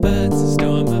Buzz, a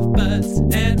storm of buzz,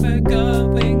 and we're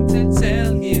going to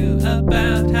tell you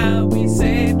about how we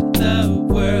saved the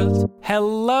world.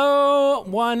 Hello,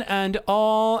 one and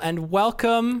all, and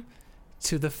welcome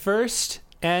to the first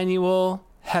annual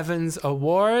Heavens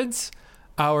Awards,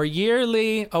 our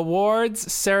yearly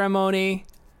awards ceremony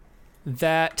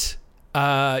that,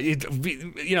 hubris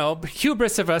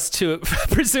of us to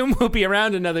presume we'll be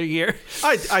around another year.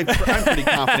 I'm pretty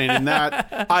confident in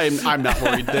that. I'm not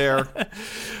worried there.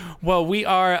 Well, we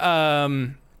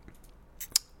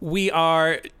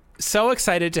are so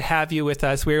excited to have you with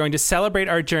us. We are going to celebrate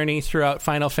our journey throughout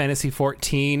Final Fantasy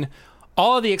XIV,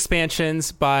 all of the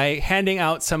expansions, by handing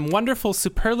out some wonderful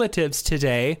superlatives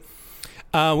today.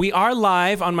 We are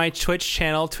live on my Twitch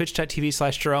channel,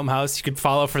 twitch.tv/JeromeHouse. You can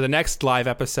follow for the next live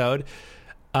episode.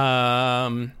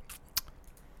 I'm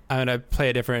going to play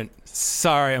a different...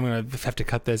 Sorry, I'm going to have to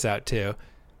cut this out too.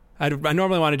 I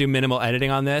normally want to do minimal editing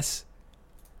on this,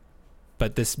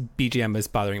 but this BGM is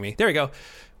bothering me. There we go.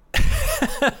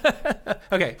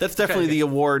 Okay. That's definitely the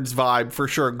awards vibe for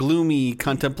sure. Gloomy,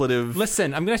 contemplative.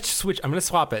 Listen, I'm going to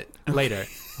swap it later,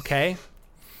 okay?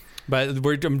 But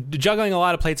I'm juggling a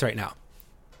lot of plates right now.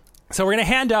 So we're going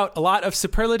to hand out a lot of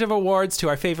superlative awards to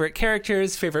our favorite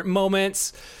characters, favorite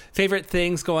moments, favorite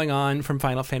things going on from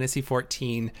Final Fantasy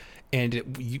XIV.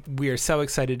 And we are so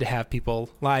excited to have people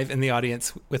live in the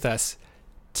audience with us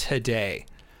today.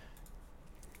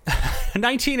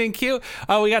 19 in queue.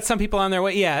 Oh, we got some people on their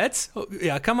way. Yeah,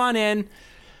 come on in.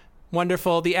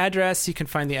 Wonderful. The address, you can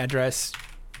find the address.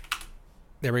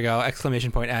 There we go. !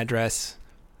 Address.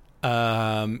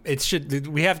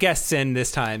 We have guests in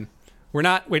this time.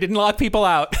 We didn't lock people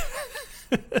out.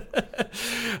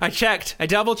 I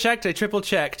double checked, I triple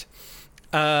checked.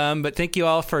 But thank you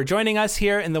all for joining us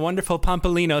here in the wonderful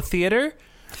Pompolino Theater.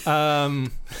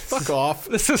 Fuck off.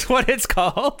 This is what it's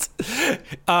called.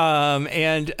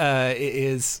 It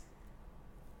is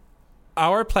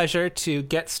our pleasure to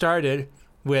get started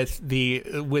with the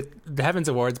Heavens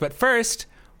Awards. But first,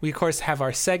 we of course have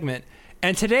our segment.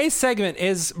 And today's segment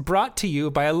is brought to you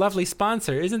by a lovely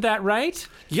sponsor. Isn't that right?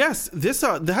 Yes,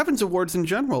 the Heavens Awards in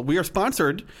general. We are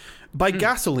sponsored by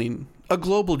gasoline, a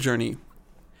global journey.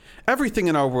 Everything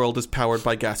in our world is powered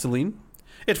by gasoline.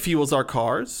 It fuels our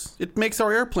cars. It makes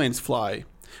our airplanes fly.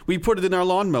 We put it in our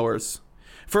lawnmowers.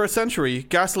 For a century,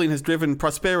 gasoline has driven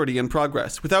prosperity and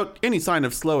progress without any sign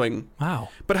of slowing. Wow.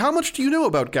 But how much do you know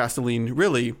about gasoline,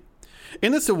 really?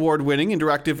 In this award-winning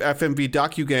interactive FMV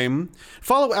docu-game,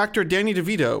 follow actor Danny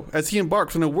DeVito as he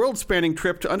embarks on a world-spanning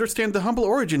trip to understand the humble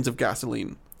origins of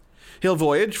gasoline. He'll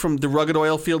voyage from the rugged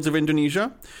oil fields of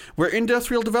Indonesia, where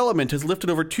industrial development has lifted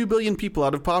over 2 billion people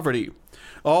out of poverty,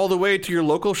 all the way to your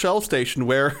local Shell station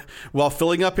where, while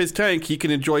filling up his tank, he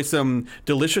can enjoy some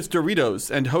delicious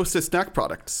Doritos and Hostess snack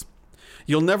products.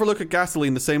 You'll never look at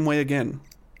gasoline the same way again.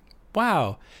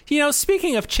 Wow.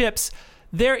 Speaking of chips...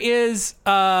 There is,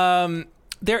 of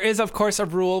course, a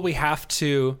rule we have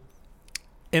to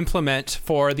implement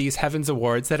for these Heavens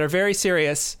Awards that are very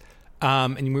serious,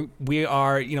 and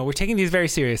we're taking these very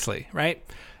seriously, right?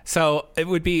 So it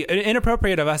would be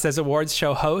inappropriate of us as awards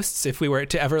show hosts if we were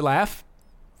to ever laugh.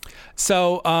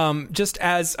 So just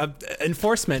as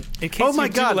enforcement, in case you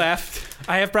do laugh,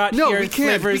 I have brought here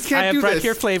flavors.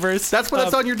 Here flavors. That's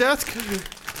what's on your desk.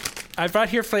 I brought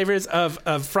here flavors of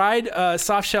fried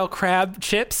soft-shell crab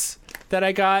chips that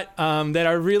I got that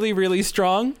are really, really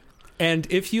strong. And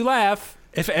if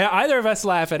either of us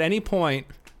laugh at any point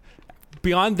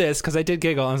beyond this, because I did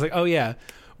giggle, I was like, oh yeah,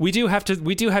 we do have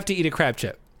to eat a crab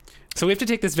chip. So we have to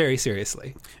take this very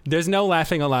seriously. There's no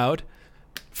laughing allowed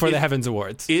for the Heavens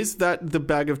Awards. Is that the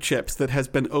bag of chips that has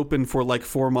been open for like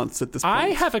 4 months at this point? I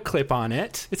have a clip on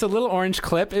it. It's a little orange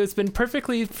clip. It's been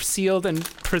perfectly sealed and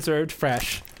preserved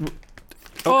fresh.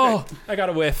 Okay. Oh, I got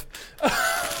a whiff.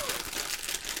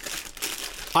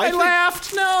 I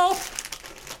laughed. No.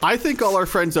 I think all our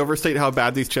friends overstate how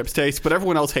bad these chips taste, but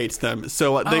everyone else hates them.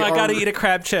 So I got to eat a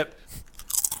crab chip.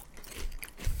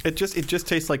 It just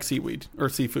tastes like seaweed or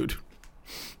seafood.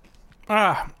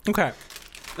 Okay.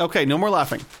 Okay, no more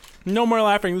laughing. No more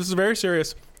laughing. This is very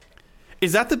serious.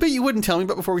 Is that the bit you wouldn't tell me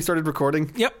about before we started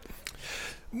recording? Yep.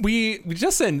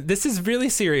 Justin, this is really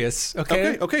serious.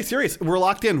 Okay, serious. We're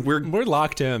locked in. We're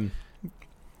locked in.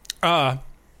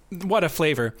 What a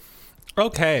flavor.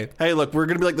 Okay. Hey, look, we're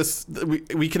gonna be like this.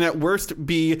 We can at worst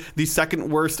be the second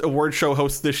worst award show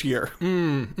host this year.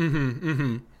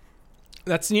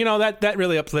 That's that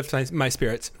really uplifts my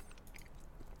spirits.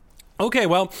 Okay,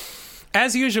 well,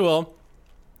 as usual,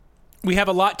 we have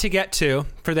a lot to get to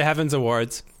for the Heavens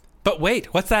Awards. But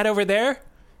wait, what's that over there?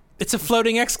 It's a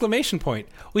floating exclamation point.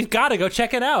 We've got to go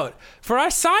check it out for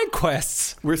our side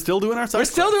quests. We're still doing our side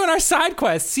quests. We're still doing our side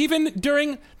quests, even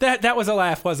during that. That was a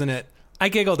laugh, wasn't it? I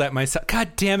giggled at myself.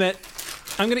 God damn it.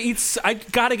 I'm going to eat. I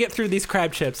got to get through these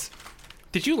crab chips.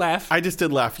 Did you laugh? I just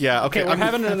did laugh, yeah. Okay, we're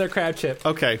having another crab chip.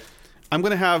 Okay. I'm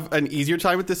going to have an easier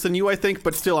time with this than you, I think,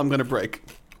 but still I'm going to break.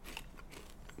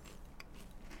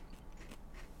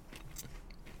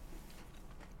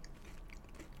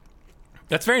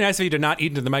 That's very nice of you to not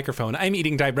eat into the microphone. I'm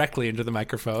eating directly into the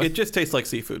microphone. It just tastes like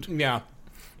seafood. Yeah.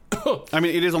 I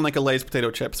mean, it is on like a Lay's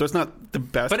potato chip, so it's not the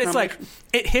best. But it's like,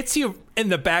 it hits you in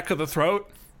the back of the throat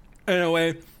in a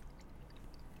way.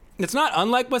 It's not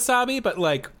unlike wasabi, but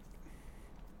like,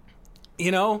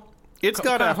 you know, it's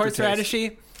got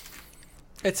horseradishy.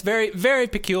 It's very, very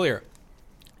peculiar.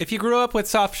 If you grew up with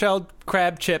soft-shelled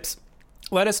crab chips,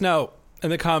 let us know in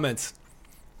the comments.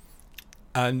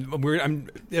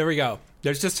 There we go.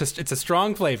 There's just it's a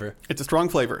strong flavor. It's a strong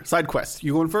flavor. Side quest.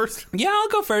 You going first? Yeah, I'll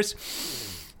go first.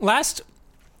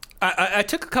 I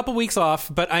took a couple weeks off,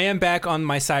 but I am back on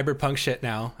my cyberpunk shit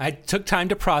now. I took time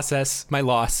to process my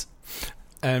loss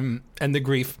and the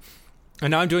grief.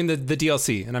 And now I'm doing the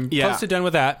DLC, and I'm close to done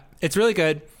with that. It's really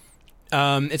good.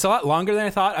 It's a lot longer than I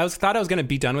thought. I thought I was going to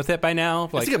be done with it by now.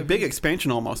 It's like a big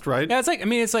expansion almost, right? Yeah,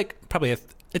 it's like probably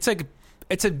it's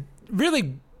a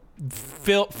really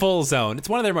full zone. It's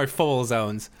one of their more full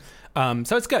zones. So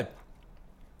it's good.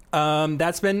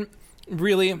 That's been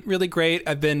really, really great.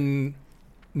 I've been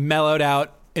mellowed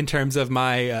out in terms of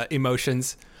my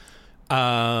emotions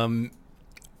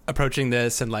approaching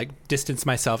this and like distance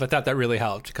myself. I thought that really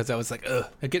helped because I was like,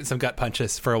 I'm getting some gut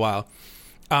punches for a while.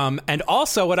 And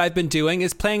also what I've been doing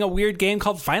is playing a weird game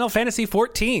called Final Fantasy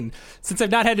XIV. Since I've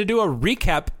not had to do a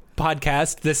recap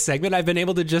podcast this segment, I've been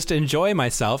able to just enjoy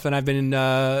myself, and I've been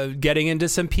getting into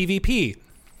some PvP.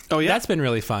 Oh yeah, that's been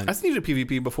really fun. I've seen a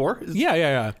PvP before.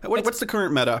 Yeah. What's the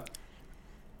current meta?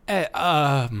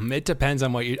 It depends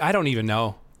on what you. I don't even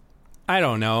know. I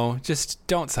don't know. Just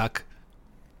don't suck.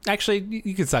 Actually,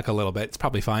 you can suck a little bit. It's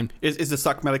probably fine. Is the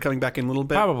suck meta coming back in a little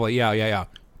bit? Probably. Yeah.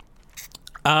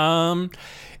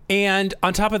 And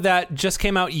on top of that, just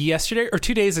came out yesterday or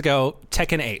 2 days ago,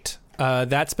 Tekken 8.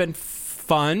 That's been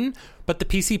fun, but the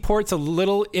PC port's a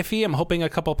little iffy. I'm hoping a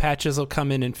couple patches will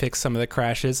come in and fix some of the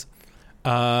crashes.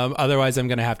 Otherwise, I'm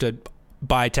going to have to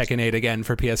buy Tekken 8 again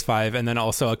for PS5 and then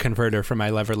also a converter for my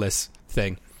leverless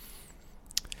thing.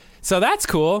 So that's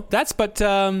cool. That's what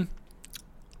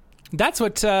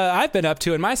I've been up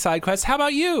to in my side quest. How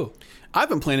about you? I've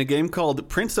been playing a game called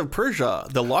Prince of Persia: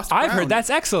 The Lost Crown. I've heard that's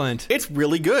excellent. It's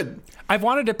really good. I've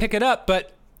wanted to pick it up,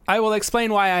 but I will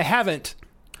explain why I haven't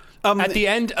at the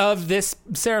end of this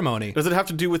ceremony. Does it have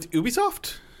to do with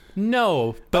Ubisoft?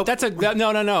 No, but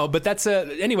no. But that's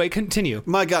anyway. Continue.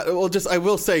 My God. Well, I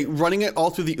will say, running it all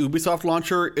through the Ubisoft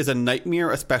launcher is a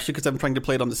nightmare, especially because I'm trying to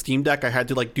play it on the Steam Deck. I had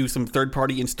to do some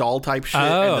third-party install type shit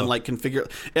and then configure.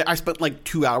 I spent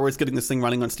 2 hours getting this thing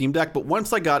running on Steam Deck, but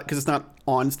once I got it, because it's not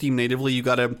on Steam natively, you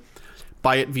got to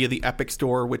buy it via the Epic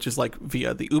Store, which is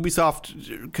via the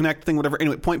Ubisoft Connect thing, whatever.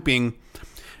 Anyway, point being,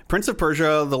 Prince of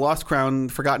Persia, The Lost Crown,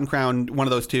 Forgotten Crown, one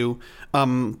of those two.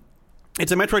 It's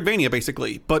a Metroidvania,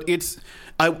 basically, but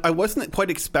I wasn't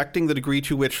quite expecting the degree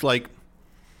to which,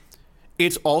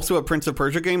 it's also a Prince of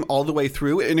Persia game all the way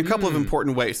through in a couple of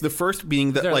important ways. The first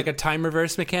being that, is there a time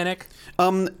reverse mechanic?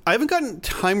 I haven't gotten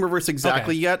time reverse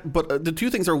exactly yet, but the two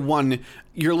things are, one,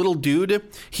 your little dude,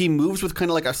 he moves with kind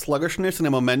of a sluggishness and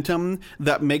a momentum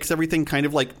that makes everything kind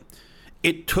of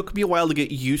it took me a while to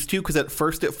get used to, because at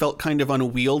first it felt kind of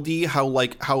unwieldy how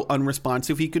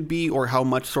unresponsive he could be, or how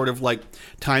much sort of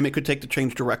time it could take to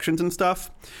change directions and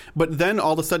stuff. But then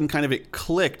all of a sudden kind of it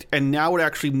clicked, and now it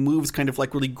actually moves kind of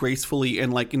really gracefully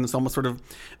and in this almost sort of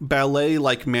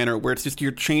ballet-like manner, where it's just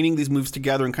you're chaining these moves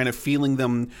together and kind of feeling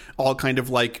them all kind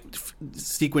of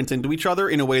sequence into each other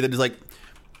in a way that is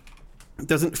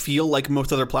doesn't feel like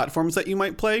most other platforms that you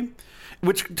might play,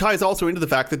 which ties also into the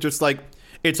fact that just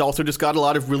it's also just got a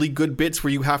lot of really good bits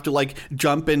where you have to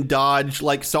jump and dodge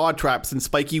saw traps and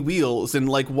spiky wheels and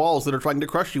walls that are trying to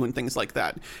crush you and things like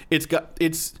that. You've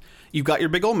got your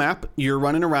big old map, you're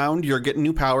running around, you're getting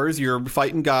new powers, you're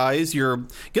fighting guys, you're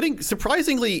getting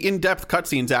surprisingly in-depth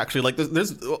cutscenes, actually.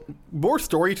 There's more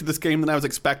story to this game than I was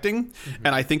expecting,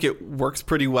 and I think it works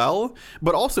pretty well.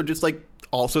 But also just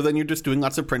also then you're just doing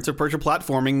lots of Prince of Persia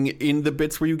platforming in the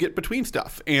bits where you get between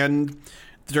stuff. And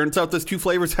it turns out those two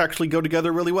flavors actually go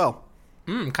together really well.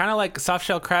 Kind of like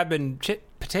soft-shell crab and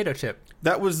potato chip.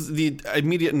 That was the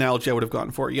immediate analogy I would have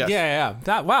gone for, yes.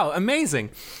 Yeah. Wow,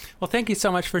 amazing. Well, thank you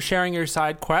so much for sharing your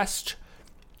side quest.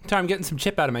 I'm getting some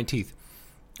chip out of my teeth.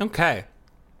 Okay.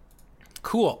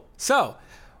 Cool. So,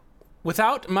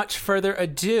 without much further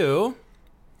ado,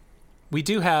 we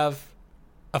do have,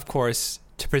 of course,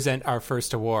 to present our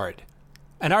first award.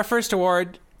 And our first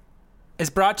award is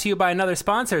brought to you by another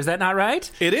sponsor. Is that not right?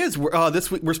 It is.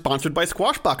 This week we're sponsored by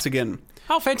Squashbox again.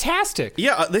 Oh, fantastic.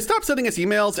 Yeah, they stopped sending us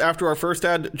emails after our first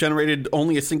ad generated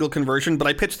only a single conversion, but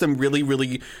I pitched them really,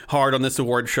 really hard on this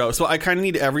award show. So I kind of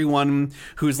need everyone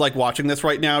who's like watching this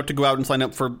right now to go out and sign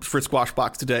up for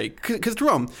Squashbox today. Because,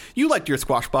 Jerome, you liked your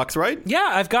Squashbox, right? Yeah,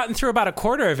 I've gotten through about a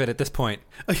quarter of it at this point.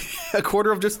 A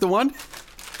quarter of just the one?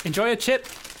 Enjoy a chip.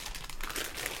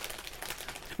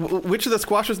 Which of the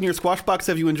squashes in your Squashbox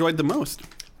have you enjoyed the most?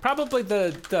 Probably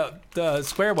the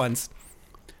square ones.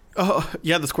 Oh,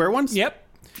 yeah, the square ones? Yep.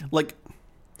 Like,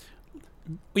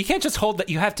 you can't just hold that.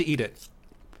 You have to eat it.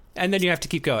 And then you have to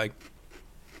keep going.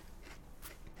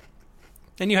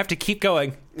 Then you have to keep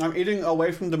going. I'm eating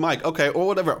away from the mic. Okay, or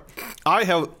whatever.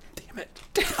 Damn it.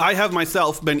 I have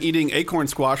myself been eating acorn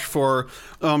squash for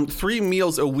 3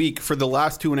 meals a week for the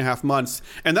last 2.5 months,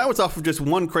 and that was off of just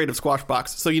one crate of Squash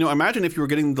Box. So, imagine if you were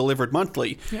getting them delivered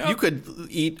monthly. Yep. You could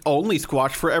eat only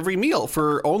squash for every meal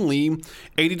for only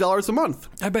 $80 a month.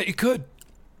 I bet you could.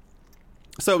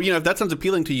 So, if that sounds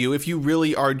appealing to you, if you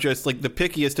really are just like the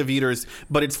pickiest of eaters,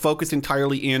 but it's focused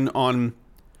entirely in on...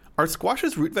 Are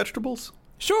squashes root vegetables?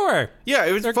 Sure. Yeah,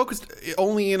 it was focused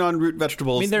only in on root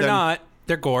vegetables. I mean, they're not.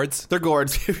 They're gourds. They're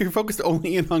gourds. If you're focused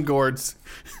only in on gourds.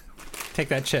 Take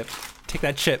that chip. Take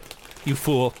that chip, you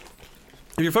fool.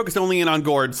 If you're focused only in on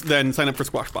gourds, then sign up for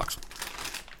Squashbox.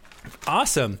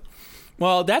 Awesome.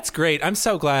 Well, that's great. I'm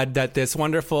so glad that this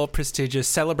wonderful, prestigious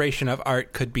celebration of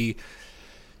art could be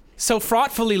so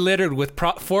fraughtfully littered with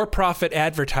for-profit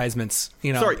advertisements.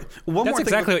 Sorry, that's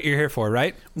exactly what you're here for,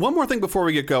 right? One more thing before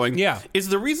we get going. Yeah. Is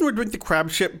the reason we're doing the crab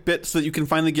chip bit so that you can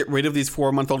finally get rid of these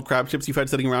 4-month-old crab chips you've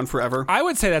had sitting around forever? I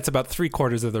would say that's about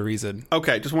 3/4 of the reason.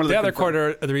 Okay, just one of the other quarter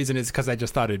of the reason is because I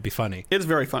just thought it'd be funny. It's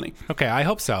very funny. Okay, I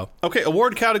hope so. Okay,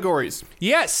 award categories.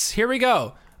 Yes, here we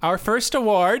go. Our first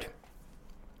award.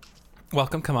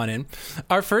 Welcome, come on in.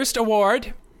 Our first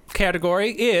award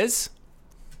category is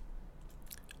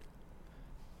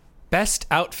Best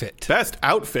Outfit. Best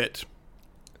Outfit.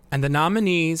 And the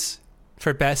nominees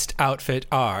for Best Outfit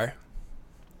are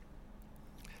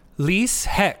Lise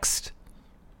Hext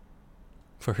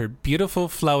for her beautiful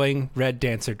flowing red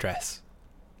dancer dress.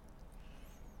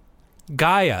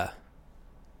 Gaia.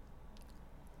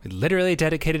 We literally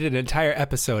dedicated an entire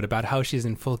episode about how she's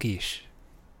in full quiche.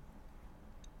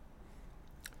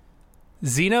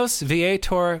 Xenos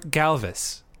Viator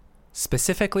Galvis.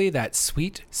 Specifically that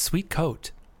sweet, sweet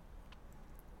coat.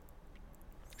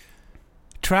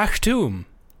 Trachtum.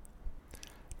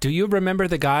 Do you remember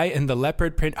the guy in the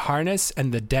leopard print harness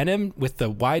and the denim with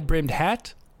the wide-brimmed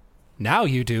hat? Now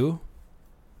you do.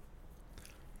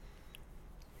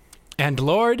 And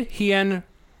Lord Hien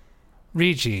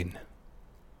Regine.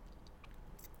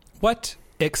 What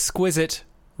exquisite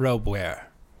robe wear.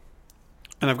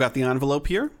 And I've got the envelope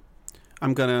here.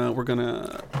 We're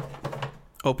gonna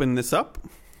open this up.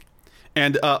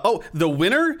 And, the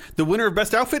winner of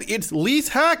Best Outfit, it's Lise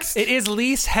Hext. It is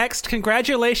Lise Hext.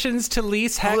 Congratulations to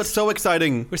Lise Hext. Oh, that's so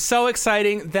exciting. We're so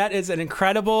exciting. That is an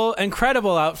incredible,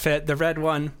 incredible outfit, the red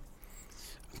one.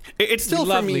 It's still,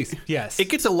 for me, Lise. Yes. It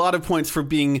gets a lot of points for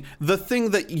being the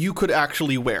thing that you could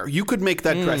actually wear. You could make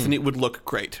that dress and it would look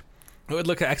great. It would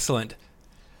look excellent.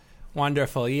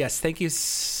 Wonderful. Yes, thank you.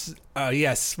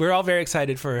 Yes, we're all very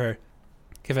excited for her.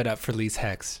 Give it up for Lise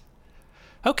Hext.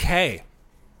 Okay.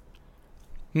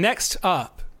 Next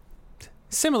up,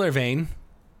 similar vein,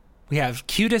 we have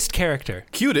Cutest Character.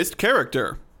 Cutest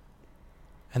Character.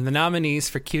 And the nominees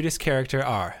for Cutest Character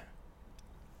are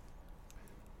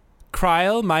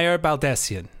Kryle Meyer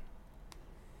Baldessian,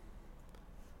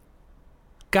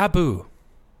 Gabu,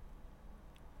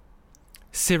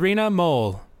 Serena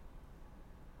Mole,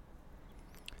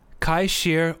 Kai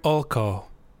Shir Olko,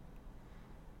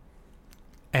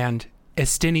 and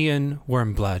Estinian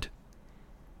Wormblood.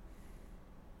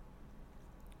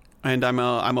 And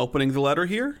I'm opening the letter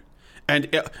here. And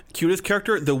Cutest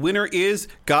Character, the winner is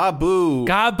Gabu.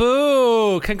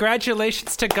 Gabu!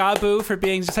 Congratulations to Gabu for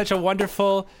being such a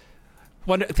wonderful...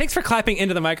 Thanks for clapping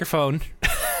into the microphone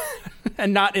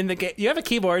and not in the game. You have a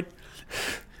keyboard.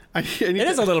 It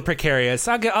is a little precarious.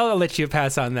 I'll let you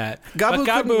pass on that. Gabu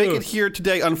couldn't make it here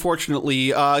today,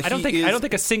 unfortunately. I don't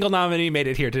think a single nominee made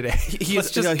it here today. Let's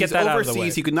just get that out of the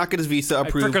way. He could not get his visa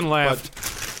approved. I freaking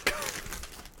laughed.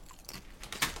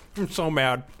 I'm so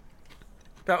mad.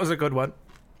 That was a good one.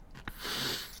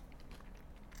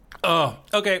 Oh,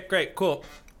 okay, great, cool.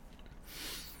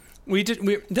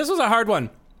 This was a hard one.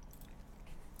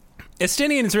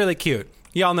 Estinian is really cute.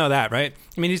 Y'all know that, right?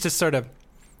 I mean, he's just sort of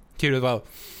Cute as well.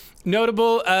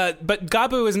 Notable, but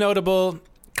Gabu is notable.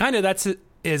 Kind of that's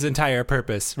his entire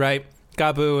purpose, right?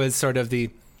 Gabu is sort of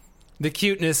the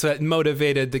cuteness that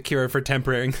motivated the cure for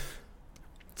tempering.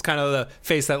 It's kind of the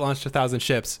face that launched 1,000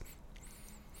 ships.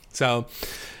 So,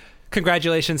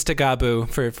 congratulations to Gabu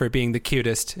for being the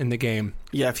cutest in the game.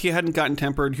 Yeah, if he hadn't gotten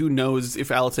tempered, who knows if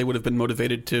Alisaie would have been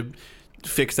motivated to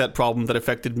fix that problem that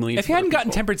affected millions If he hadn't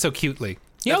gotten tempered so cutely.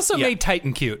 He also made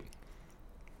Titan cute.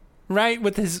 Right?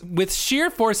 With sheer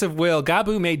force of will,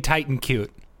 Gabu made Titan cute.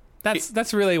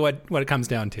 That's really what it comes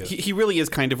down to. He really is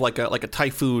kind of like a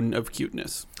typhoon of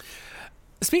cuteness.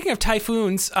 Speaking of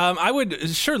typhoons, I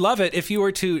would sure love it if you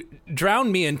were to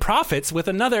drown me in profits with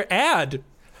another ad.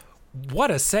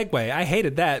 What a segue. I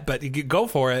hated that, but go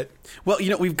for it. Well,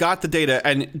 we've got the data,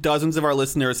 and dozens of our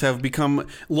listeners have become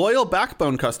loyal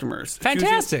Backbone customers.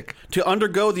 Fantastic. To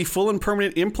undergo the full and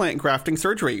permanent implant grafting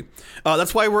surgery.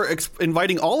 That's why we're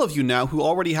inviting all of you now who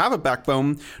already have a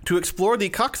Backbone to explore the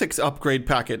Coccyx upgrade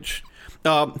package.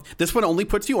 This one only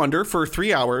puts you under for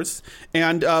 3 hours,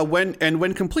 and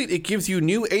when complete, it gives you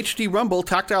new HD Rumble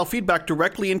tactile feedback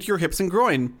directly into your hips and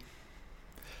groin.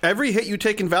 Every hit you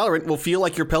take in Valorant will feel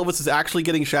like your pelvis is actually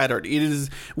getting shattered. It is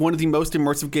one of the most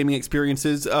immersive gaming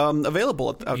experiences available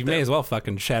out there. You may as well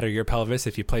fucking shatter your pelvis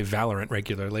if you play Valorant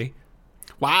regularly.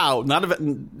 Wow, not a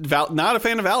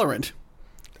fan of Valorant.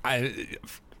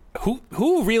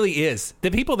 Who really is?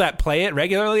 The people that play it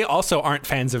regularly also aren't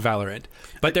fans of Valorant,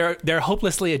 but they're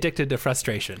hopelessly addicted to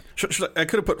frustration. I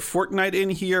could have put Fortnite in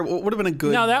here. What would have been a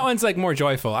good... No, that one's like more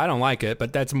joyful. I don't like it,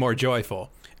 but that's more joyful.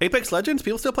 Apex Legends?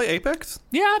 People still play Apex?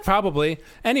 Yeah, probably.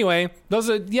 Anyway, those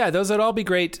would all be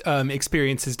great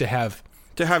experiences to have.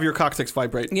 To have your coccyx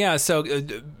vibrate. Yeah, so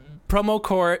promo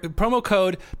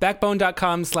code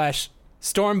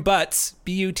backbone.com/stormbutts,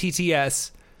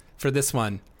 BUTTS, for this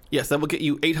one. Yes, that will get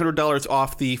you $800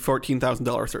 off the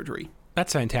 $14,000 surgery.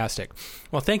 That's fantastic.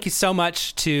 Well, thank you so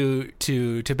much to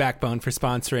Backbone for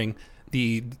sponsoring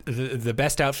the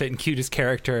best outfit and cutest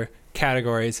character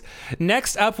categories.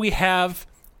 Next up, we have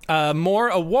more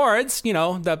awards.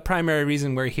 The primary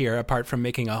reason we're here, apart from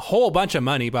making a whole bunch of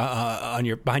money behind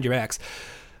your backs.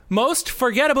 Most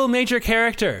forgettable major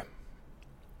character.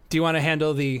 Do you want to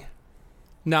handle the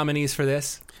nominees for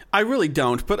this? I really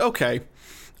don't, but okay.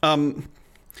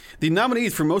 The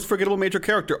nominees for most forgettable major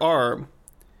character are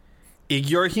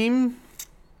Igyorhim,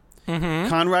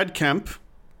 Conrad Kemp,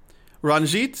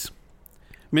 Ranjit,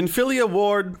 Minfilia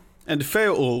Ward, and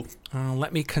Feoul.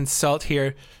 Let me consult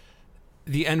here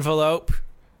the envelope.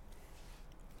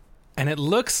 And it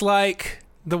looks like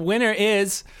the winner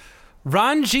is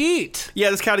Ranjit. Yeah,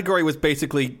 this category was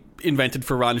basically invented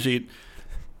for Ranjit.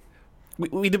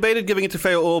 We debated giving it to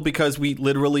Feoul because we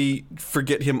literally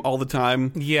forget him all the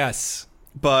time. Yes.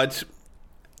 But...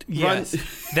 Yes.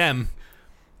 Them.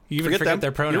 You even forget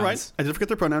their pronouns. You're right. I did forget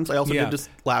their pronouns. I also did just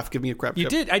laugh, give me a crap chip. You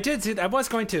did. I did. I was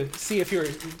going to see if you were...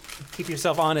 Keep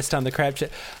yourself honest on the crab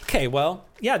chip. Okay, well,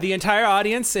 yeah, the entire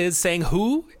audience is saying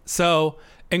who, so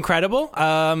incredible.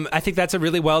 I think that's a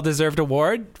really well-deserved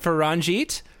award for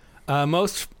Ranjit.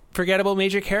 Most forgettable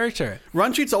major character.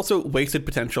 Ranjit's also wasted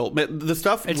potential. The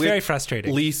stuff it's very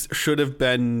frustrating. Lise should have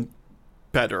been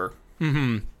better.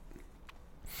 Mm-hmm.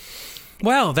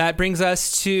 Well, that brings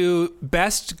us to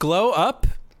best glow up.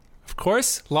 Of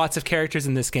course, lots of characters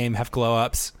in this game have glow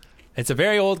ups. It's a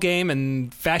very old game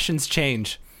and fashions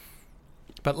change.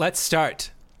 But let's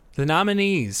start. The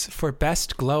nominees for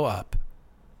best glow up: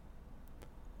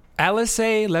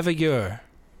 Alisaie Leveilleur,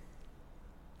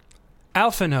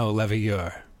 Alphino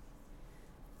Leveilleur,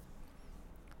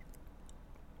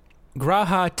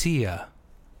 G'raha Tia,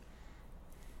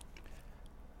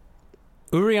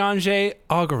 Urianger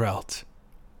Augerelt,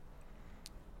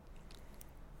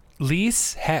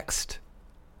 Lise Hext,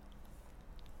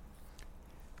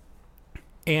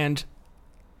 and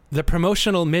the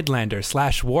promotional Midlander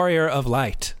 / Warrior of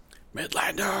Light.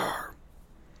 Midlander.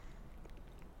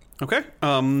 Okay.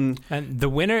 And the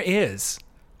winner is,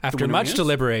 after much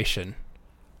deliberation,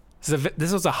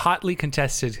 this was a hotly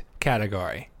contested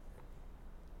category,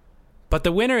 but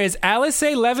the winner is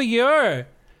Alisaie Leveilleur.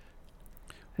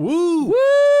 Woo!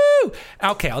 Woo!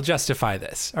 Okay, I'll justify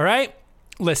this. All right?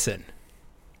 Listen.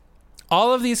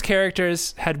 All of these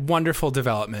characters had wonderful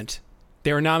development.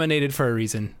 They were nominated for a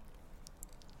reason.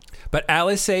 But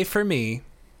Alisaie, for me,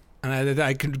 and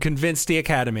I convinced the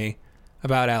Academy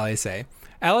about Alisaie.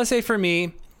 Alisaie, for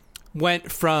me,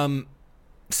 went from,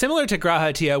 similar to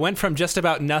G'raha Tia, went from just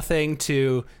about nothing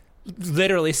to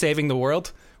literally saving the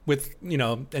world. With,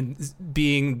 and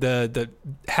being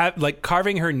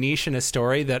carving her niche in a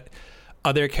story that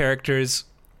other characters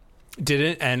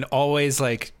didn't, and always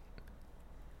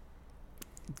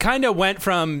kind of went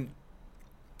from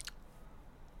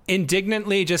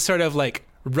indignantly just sort of like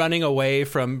running away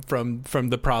from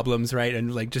the problems, right,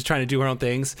 and like just trying to do her own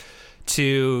things,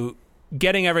 to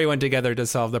getting everyone together to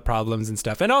solve the problems and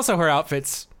stuff. And also her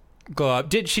outfits glow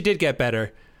up. She did get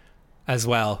better as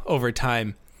well over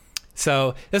time.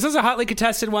 So this was a hotly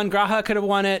contested one. Graha could have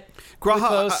won it.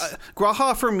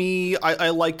 Graha for me, I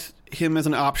liked him as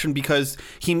an option because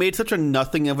he made such a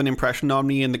nothing of an impression on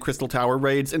me in the Crystal Tower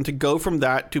raids, and to go from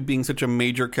that to being such a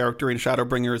major character in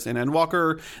Shadowbringers and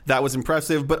Endwalker, that was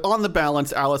impressive. But on the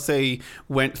balance, Alisaie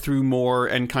went through more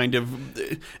and kind of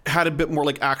had a bit more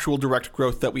like actual direct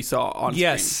growth that we saw on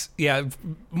screen. Yeah,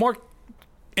 more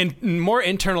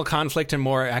internal conflict and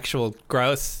more actual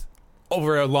growth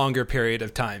over a longer period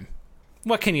of time.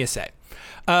 What can you say?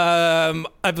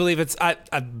 I believe it's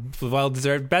well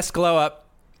deserved. Best glow up.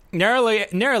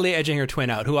 Narrowly edging her twin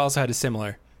out, who also had a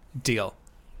similar deal.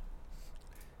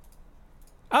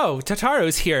 Oh,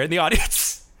 Tataru's here in the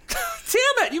audience.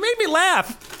 Damn it, you made me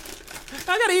laugh.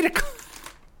 I gotta eat a...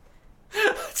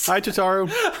 Hi, Tataru.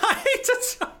 Hi,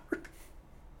 Tataru.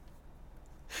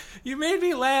 You made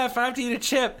me laugh. I have to eat a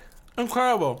chip.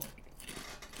 Incredible.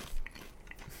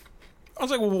 I was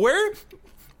like,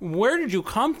 where did you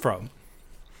come from?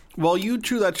 While you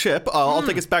chew that chip, I'll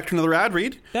take us back to another ad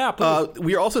read. Yeah, please.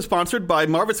 We are also sponsored by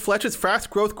Marvis Fletch's Fast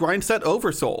Growth Grind Set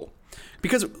Oversoul.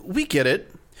 Because we get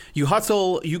it. You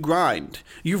hustle, you grind.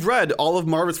 You've read all of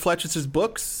Marvis Fletch's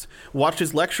books, watched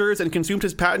his lectures, and consumed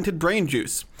his patented brain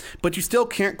juice. But you still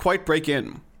can't quite break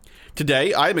in.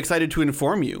 Today, I am excited to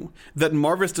inform you that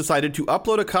Marvis decided to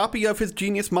upload a copy of his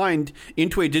genius mind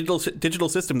into a digital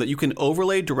system that you can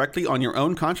overlay directly on your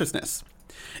own consciousness.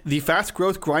 The Fast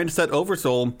Growth Grind Set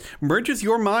Oversoul merges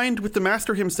your mind with the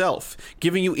master himself,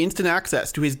 giving you instant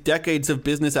access to his decades of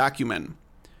business acumen.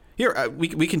 Here,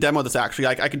 we can demo this actually.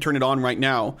 I can turn it on right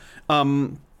now.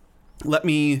 Let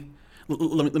me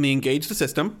engage the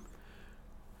system.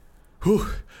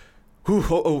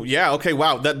 Oh, yeah, okay,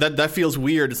 wow, that feels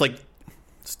weird. It's like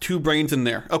it's two brains in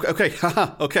there. Okay,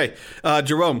 okay.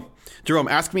 Jerome,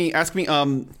 ask me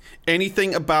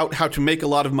anything about how to make a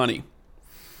lot of money.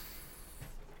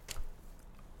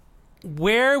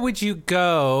 Where would you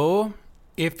go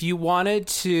if you wanted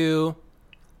to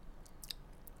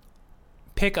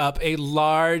pick up a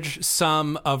large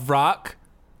sum of rock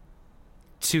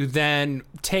to then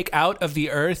take out of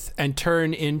the earth and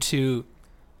turn into,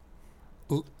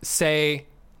 say,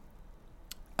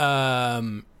 a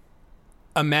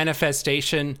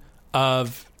manifestation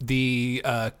of the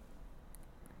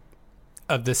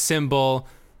symbol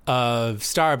of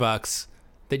Starbucks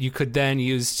that you could then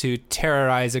use to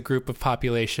terrorize a group of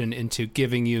population into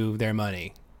giving you their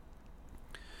money?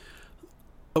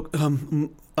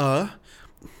 I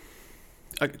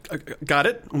got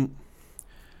it.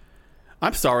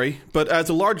 I'm sorry, but as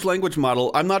a large language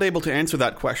model, I'm not able to answer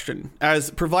that question,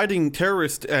 as providing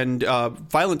terrorist and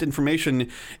violent information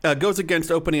goes against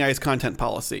OpenAI's content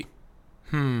policy.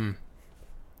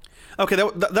 Okay,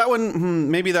 that one,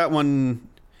 maybe that one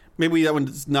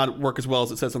does not work as well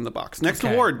as it says on the box. Next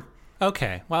award.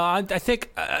 Okay. Well, I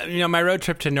think, my road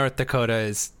trip to North Dakota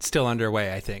is still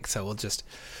underway, I think, so we'll just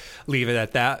leave it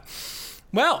at that.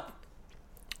 Well,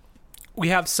 we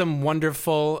have some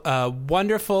wonderful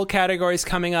categories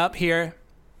coming up here.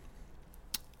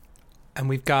 And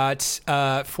we've got,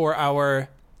 for our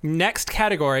next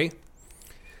category,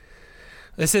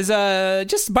 this is,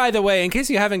 just by the way, in case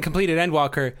you haven't completed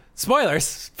Endwalker,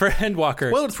 spoilers for Endwalker.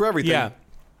 Spoilers for everything.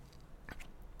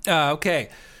 Yeah. Okay.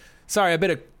 Sorry, a bit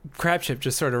of crab chip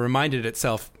just sort of reminded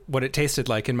itself what it tasted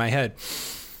like in my head.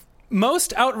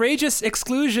 Most outrageous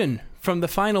exclusion from the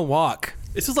final walk.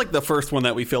 This is like the first one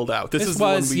that we filled out. This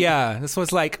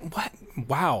was like, what?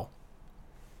 Wow.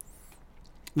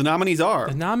 The nominees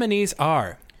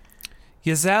are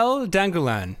Giselle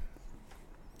Dangulan,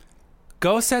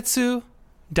 Gosetsu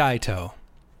Daito,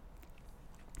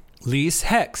 Lise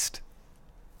Hext,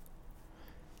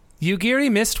 Yugiri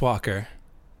Mistwalker,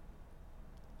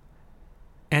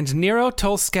 and Nero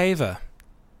Tolskeva.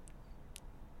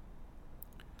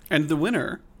 And the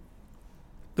winner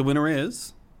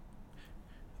is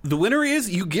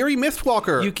Yugiri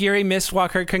Mistwalker. Yugiri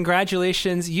Mistwalker,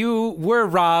 congratulations. You were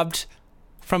robbed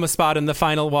from a spot in the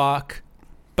final walk,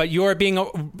 but you're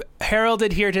being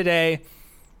heralded here today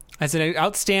as an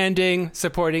outstanding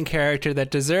supporting character that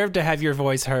deserved to have your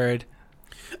voice heard.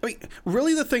 I mean,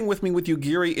 really the thing with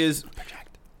Yugiri is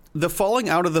the falling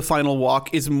out of the final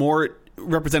walk is more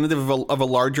representative of a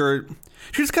larger...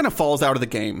 She just kind of falls out of the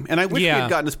game. And I wish we had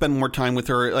gotten to spend more time with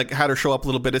her, like had her show up a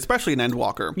little bit, especially in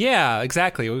Endwalker. Yeah,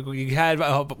 exactly. We had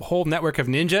a whole network of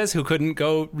ninjas who couldn't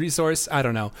go resource. I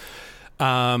don't know.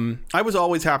 I was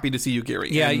always happy to see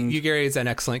Yugiri. Yeah, and Yugiri is an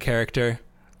excellent character.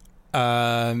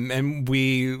 And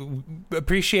we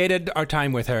appreciated our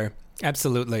time with her.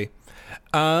 Absolutely.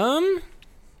 The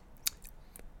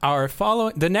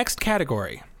next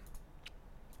category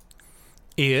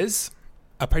is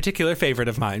a particular favorite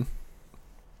of mine.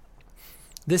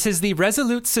 This is the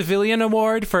Resolute Civilian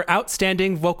Award for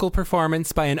Outstanding Vocal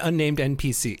Performance by an Unnamed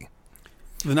NPC.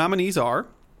 The nominees are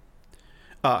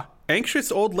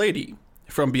Anxious Old Lady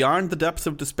from Beyond the Depths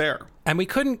of Despair. And we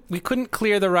couldn't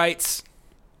clear the rights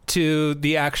to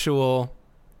the actual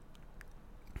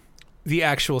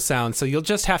sound, so you'll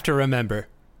just have to remember.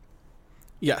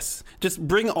 Yes. Just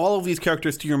bring all of these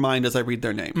characters to your mind as I read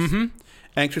their names. Mm-hmm.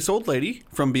 Anxious Old Lady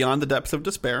from Beyond the Depths of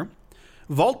Despair.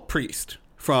 Vault Priest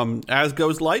from As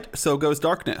Goes Light, So Goes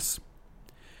Darkness.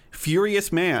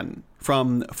 Furious Man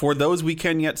from For Those We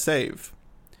Can Yet Save.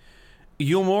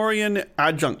 Eulmorian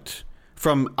Adjunct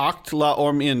from Act La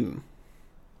Orm In.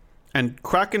 And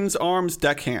Kraken's Arms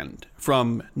Deckhand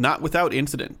from Not Without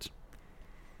Incident.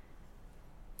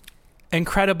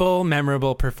 Incredible,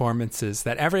 memorable performances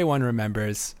that everyone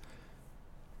remembers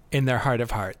in their heart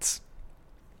of hearts.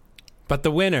 But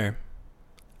the winner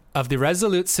of the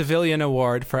Resolute Civilian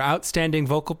Award for Outstanding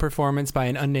Vocal Performance by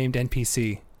an Unnamed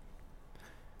NPC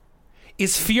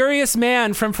is Furious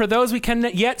Man from For Those We Can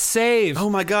Yet Save. Oh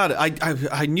my god,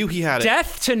 I knew he had it.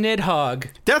 Death to Nidhogg.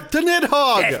 Death to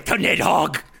Nidhogg! Death to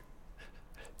Nidhogg!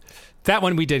 That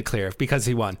one we did clear because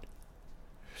he won.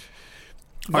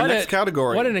 Our next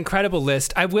category. What an incredible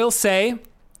list. I will say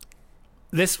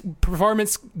this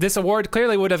award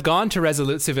clearly would have gone to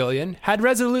Resolute Civilian had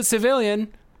Resolute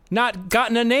Civilian not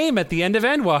gotten a name at the end of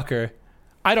Endwalker.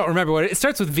 I don't remember what it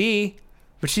starts with V,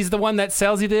 but she's the one that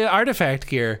sells you the artifact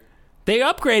gear. They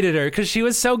upgraded her because she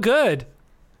was so good.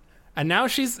 And now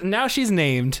she's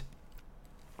named.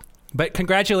 But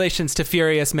congratulations to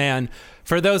Furious Man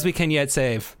for Those We Can Yet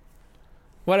Save.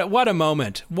 What a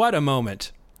moment. What a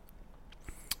moment.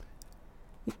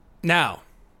 Now,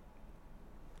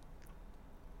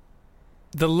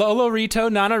 the Lolorito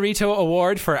Nanarito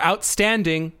Award for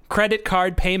Outstanding Credit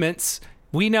Card Payments.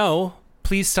 We know,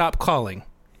 please stop calling.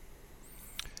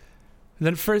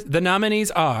 The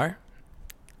nominees are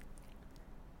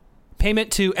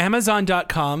payment to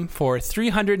Amazon.com for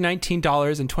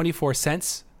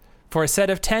 $319.24 for a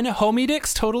set of 10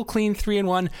 Homedix Total Clean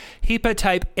 3-in-1 HEPA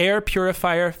type air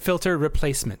purifier filter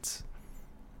replacements.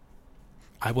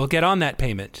 I will get on that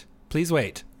payment. Please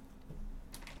wait.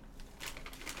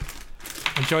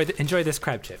 Enjoy this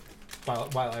crab chip while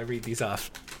I read these off.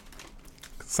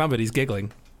 Somebody's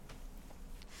giggling.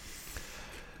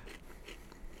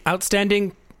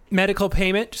 Outstanding medical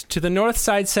payment to the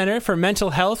Northside Center for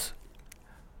Mental Health.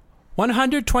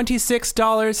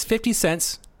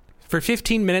 $126.50 for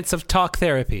 15 minutes of talk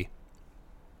therapy.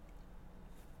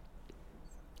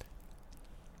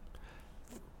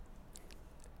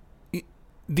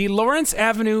 The Lawrence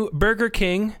Avenue Burger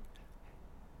King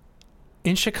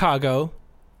in Chicago,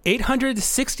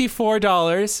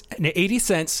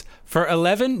 $864.80 for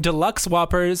 11 deluxe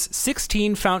Whoppers,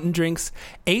 16 fountain drinks,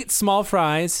 8 small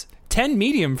fries, 10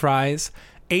 medium fries,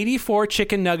 84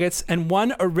 chicken nuggets, and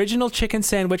 1 original chicken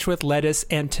sandwich with lettuce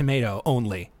and tomato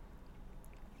only.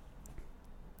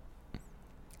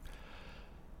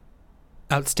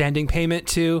 Outstanding payment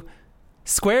to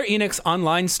Square Enix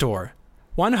Online Store,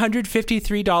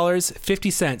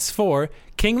 $153.50 for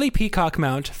Kingly Peacock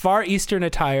Mount, Far Eastern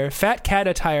Attire, Fat Cat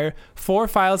Attire, 4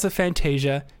 Files of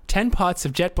Fantasia, 10 Pots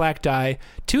of Jet Black Dye,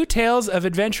 2 Tales of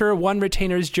Adventurer 1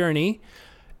 Retainer's Journey,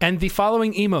 and the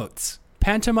following emotes: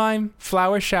 Pantomime,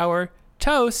 Flower Shower,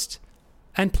 Toast,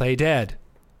 and Play Dead.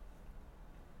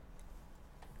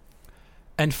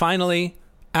 And finally,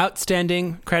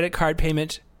 outstanding credit card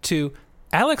payment to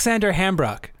Alexander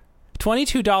Hambrock,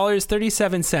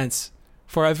 $22.37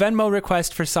 for a Venmo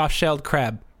request for soft-shelled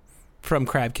crab from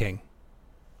Crab King.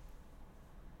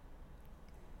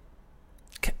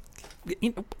 Can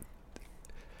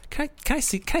I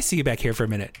see you back here for a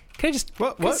minute? Can I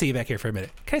see you back here for a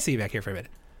minute? Can I see you back here for a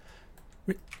minute?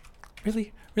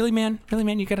 Really, man,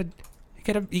 you gotta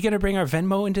bring our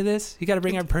Venmo into this. You gotta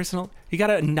bring our personal. You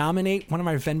gotta nominate one of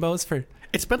our Venmos for.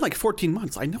 It's been like 14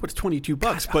 months. I know it's $22,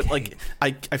 God, but okay.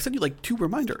 I've sent you like 2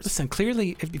 reminders. Listen,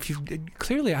 clearly,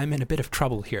 clearly I'm in a bit of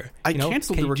trouble here. I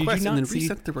canceled the request and then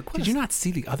resent the request. Did you not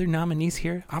see the other nominees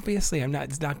here? Obviously,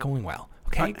 it's not going well.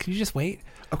 Okay, can you just wait?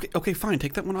 Okay, fine.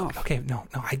 Take that one off. Okay, no,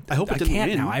 I hope it didn't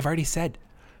can't win. now. I've already said.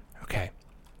 Okay,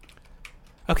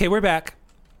 we're back.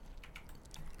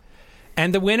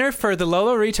 And the winner for the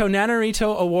Lolorito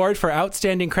Nanarito Award for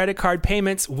Outstanding Credit Card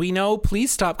Payments, we know,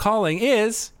 please stop calling,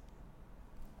 is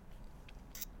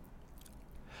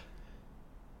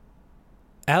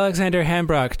Alexander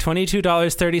Hambrock,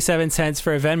 $22.37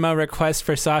 for a Venmo request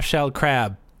for soft-shelled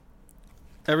crab.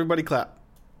 Everybody clap.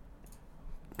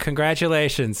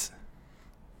 Congratulations.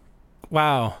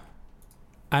 Wow.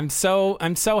 I'm so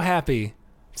happy.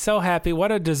 So happy.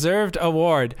 What a deserved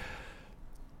award.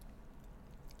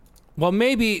 Well,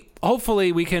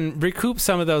 hopefully we can recoup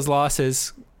some of those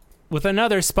losses with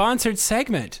another sponsored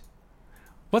segment.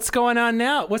 What's going on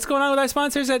now? What's going on with our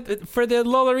sponsors for the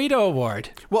Lolorito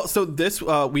Award? Well, so this,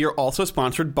 we are also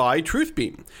sponsored by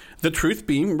TruthBeam. The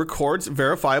TruthBeam records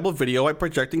verifiable video by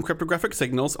projecting cryptographic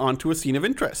signals onto a scene of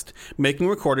interest, making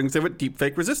recordings of it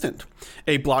deepfake resistant.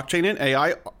 A blockchain and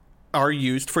AI are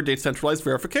used for decentralized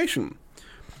verification.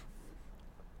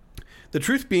 The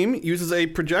TruthBeam uses a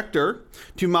projector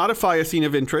to modify a scene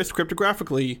of interest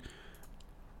cryptographically.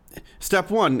 Step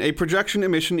 1. A projection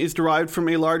emission is derived from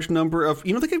a large number of...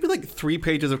 there could be like 3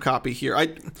 pages of copy here. I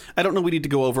don't know we need to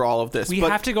go over all of this. We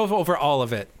have to go over all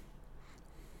of it.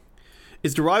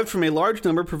 Is derived from a large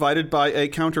number provided by a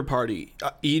counterparty,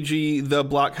 e.g. the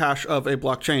block hash of a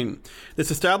blockchain. This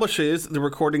establishes the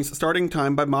recording's starting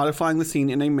time by modifying the scene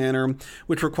in a manner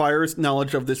which requires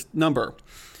knowledge of this number.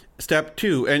 Step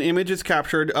 2. An image is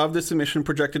captured of this emission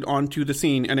projected onto the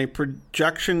scene, and a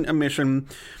projection emission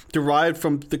derived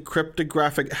from the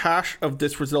cryptographic hash of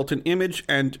this resultant image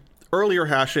and earlier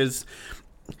hashes.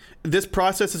 This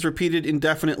process is repeated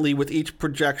indefinitely, with each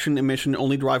projection emission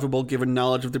only derivable given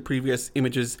knowledge of the previous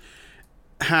image's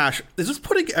hash. Is this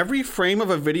putting every frame of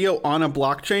a video on a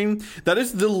blockchain? That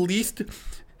is the least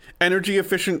energy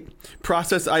efficient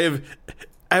process I have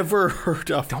ever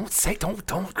heard of.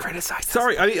 Don't criticize.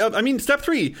 Sorry, I mean, step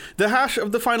 3. The hash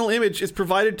of the final image is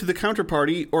provided to the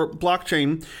counterparty or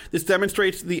blockchain. This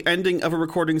demonstrates the ending of a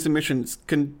recording's emissions,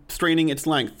 constraining its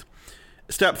length.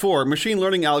 Step 4. Machine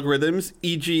learning algorithms,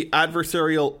 e.g.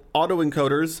 adversarial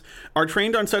autoencoders, are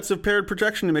trained on sets of paired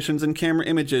projection emissions and camera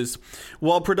images.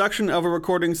 While production of a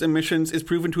recording's emissions is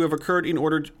proven to have occurred in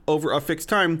order over a fixed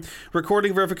time,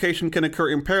 recording verification can occur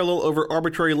in parallel over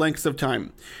arbitrary lengths of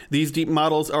time. These deep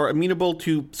models are amenable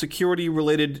to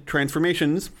security-related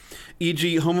transformations,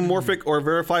 e.g. homomorphic or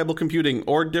verifiable computing,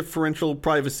 or differential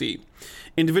privacy.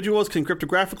 Individuals can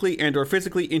cryptographically and or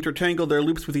physically intertangle their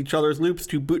loops with each other's loops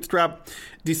to bootstrap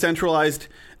decentralized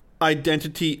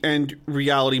identity and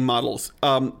reality models.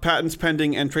 Patents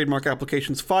pending and trademark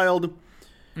applications filed.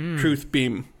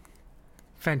 TruthBeam.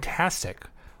 Fantastic.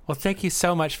 Well, thank you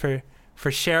so much for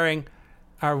sharing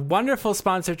our wonderful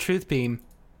sponsor, TruthBeam.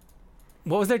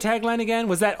 What was their tagline again?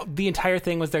 Was that the entire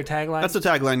thing was their tagline? That's the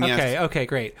tagline, yes. Okay,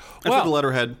 great. That's with the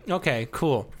letterhead. Okay,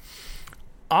 cool.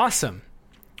 Awesome.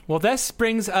 Well, this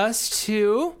brings us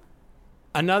to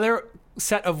another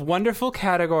set of wonderful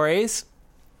categories.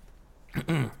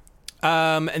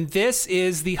 And this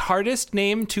is the hardest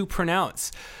name to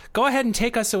pronounce. Go ahead and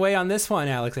take us away on this one,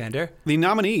 Alexander. The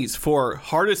nominees for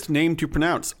hardest name to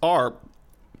pronounce are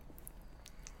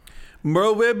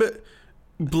Merwib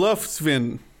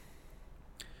Bluffsvin,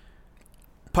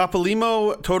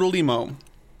 Papalimo Totolimo,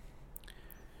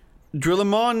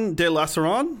 Drillimon de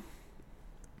Lasseron,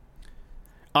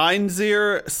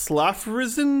 Einzir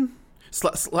Slafrisen,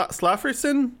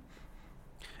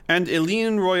 and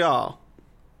Eline Royale.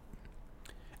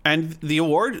 And the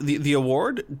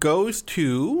award goes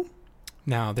to...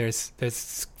 Now,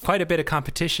 there's quite a bit of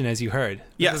competition, as you heard.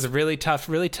 Yes. This is a really tough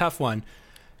one.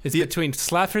 It's between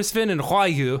Slafrisvin and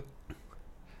Huayu.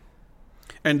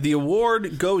 And the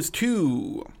award goes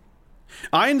to...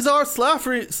 Einzar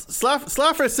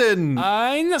Slafrisen.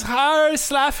 Einzar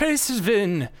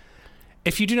Slafrisvin.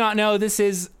 If you do not know, this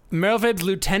is Merlvib's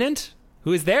lieutenant,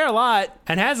 who is there a lot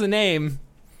and has a name,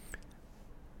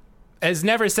 as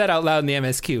never said out loud in the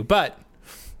MSQ, but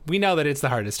we know that it's the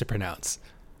hardest to pronounce.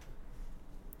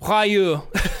 Huayu.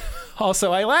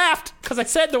 Also, I laughed because I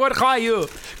said the word Huayu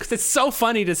because it's so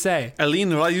funny to say.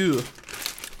 Eline Royale.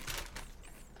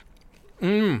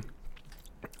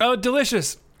 Oh,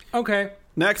 delicious. Okay.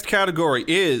 Next category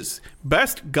is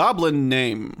Best Goblin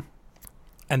Name.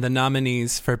 And the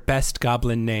nominees for Best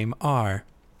Goblin Name are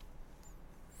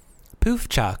Poof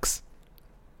Chocks,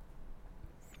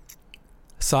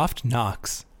 Soft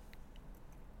Knocks,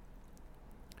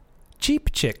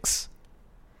 Cheap Chicks,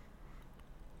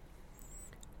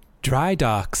 Dry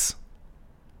Docks,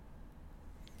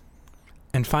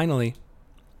 and finally,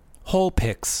 Hole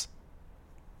Picks.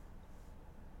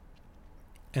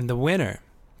 And the winner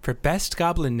for Best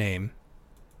Goblin Name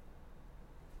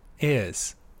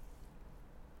is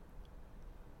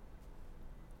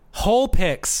Hole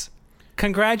Picks.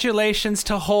 Congratulations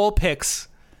to Hole Picks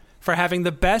for having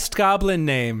the best goblin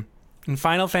name in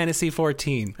Final Fantasy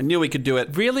 14. I knew we could do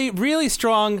it. Really, really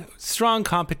strong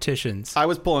competitions. I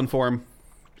was pulling for him.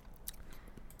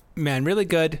 Man, really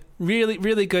good. Really,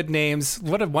 really good names.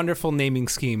 What a wonderful naming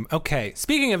scheme. Okay,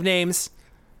 speaking of names,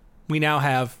 we now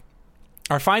have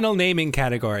our final naming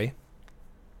category,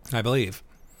 I believe.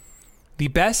 The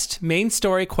best main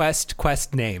story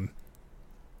quest name.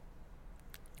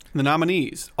 The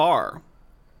nominees are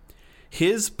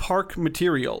His Park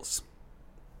Materials,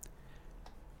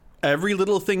 Every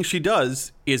Little Thing She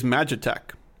Does is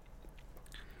Magitech,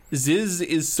 Ziz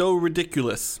is So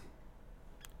Ridiculous,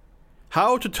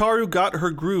 How Tataru Got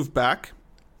Her Groove Back,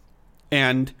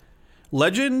 and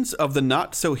Legends of the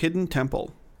Not So Hidden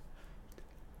Temple.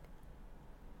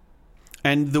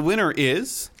 And the winner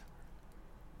is...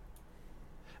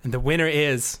 And the winner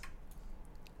is...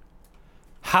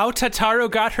 How Tataru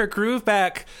Got Her Groove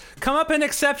Back. Come up and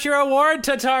accept your award,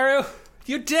 Tataru.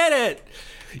 You did it.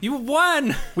 You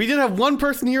won. We did have one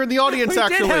person here in the audience,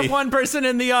 actually. We did have one person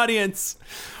in the audience.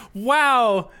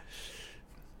 Wow.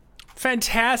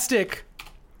 Fantastic.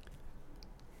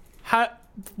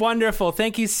 Wonderful.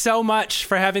 Thank you so much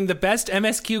for having the best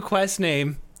MSQ quest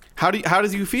name. How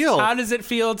does you feel? How does it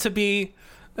feel to be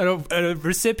a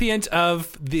recipient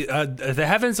of the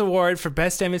Heavens Award for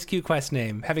best MSQ quest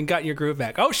name, having gotten your groove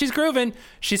back? Oh, she's grooving.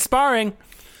 She's sparring.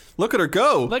 Look at her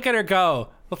go. Look at her go.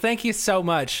 Well, thank you so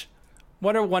much.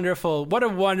 What a wonderful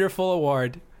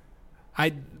award.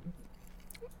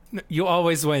 You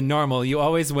always win, Normal. You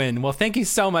always win. Well, thank you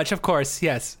so much. Of course.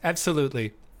 Yes,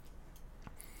 absolutely.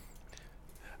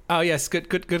 Oh, yes.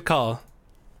 Good call.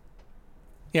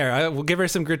 Yeah, we'll give her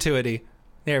some gratuity.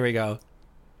 There we go.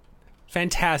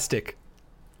 Fantastic.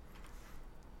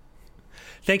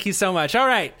 Thank you so much. All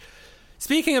right.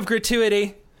 Speaking of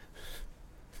gratuity.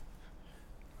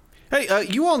 Hey,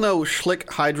 you all know Schlick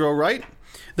Hydro, right?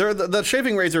 They're the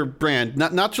shaving razor brand,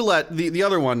 not Gillette, the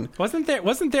other one. Wasn't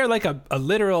there like a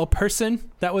literal person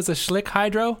that was a Schlick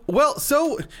Hydro? Well,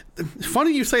 so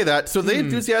funny you say that. So they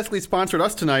enthusiastically sponsored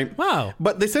us tonight. Wow.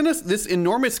 But they sent us this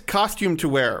enormous costume to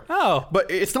wear. Oh.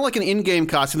 But it's not like an in-game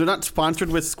costume. They're not sponsored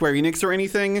with Square Enix or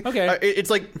anything. Okay.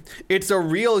 It's a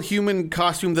real human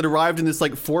costume that arrived in this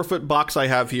like 4-foot box I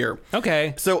have here.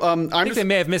 Okay. So I think they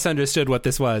may have misunderstood what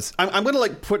this was. I'm gonna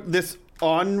like put this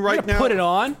on right now. Put it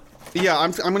on? Yeah,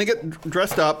 I'm gonna get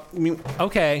dressed up.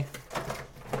 Okay.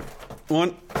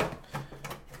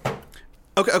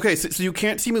 Okay. So you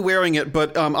can't see me wearing it,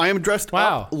 but I am dressed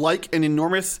up like an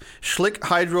enormous Schlick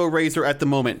Hydro razor at the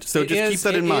moment. So just keep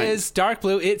that in mind. It is dark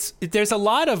blue. There's a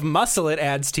lot of muscle it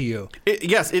adds to you.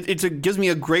 It gives me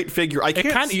a great figure.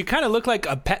 You kind of look like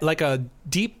a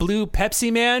deep blue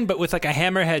Pepsi Man, but with like a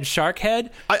hammerhead shark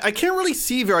head. I can't really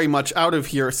see very much out of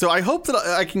here, so I hope that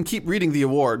I can keep reading the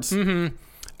awards. Mm-hmm.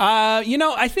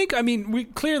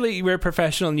 We're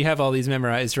professional and you have all these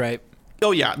memorized, right?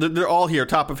 Oh, yeah. They're all here,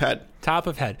 top of head. Top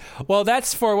of head. Well,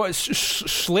 that's for what?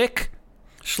 Schlick?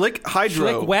 Schlick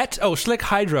Hydro. Schlick Wet? Oh, Schlick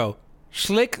Hydro.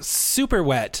 Schlick Super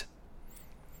Wet.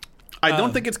 I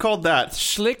don't think it's called that.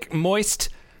 Schlick Moist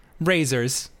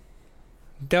Razors.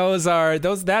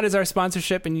 That is our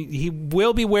sponsorship, and he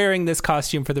will be wearing this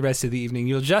costume for the rest of the evening.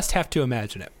 You'll just have to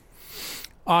imagine it.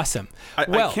 Awesome. I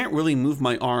can't really move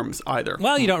my arms either.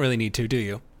 Well, you don't really need to, do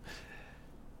you?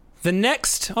 The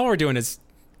next, all we're doing is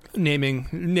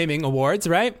naming awards,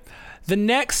 right? The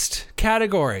next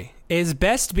category is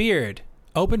Best Beard,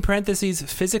 open parentheses,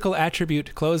 physical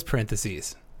attribute, close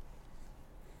parentheses.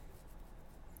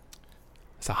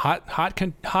 It's a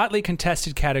hotly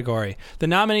contested category. The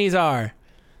nominees are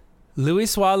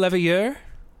Louisoix Leveilleur,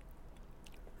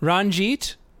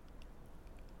 Ranjit,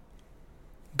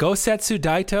 Gosetsu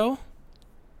Daito,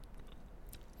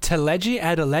 Teleji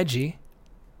Adeleji,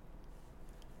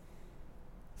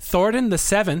 Thornton the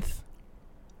Seventh,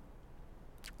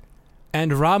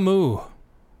 and Ramu.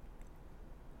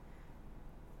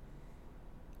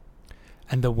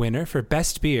 And the winner for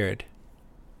Best Beard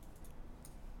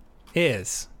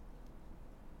is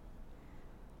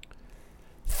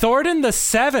Thornton the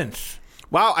Seventh.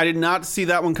 Wow, I did not see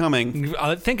that one coming.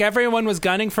 I think everyone was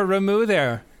gunning for Ramu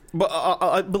there.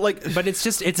 But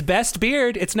it's Best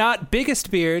Beard. It's not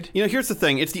Biggest Beard. Here's the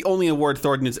thing. It's the only award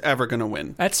Thornton is ever going to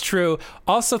win. That's true.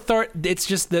 Also, it's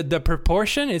just the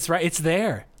proportion. It's right. It's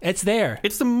there. It's there.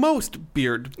 It's the most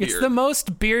beard. It's the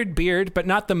most beard, but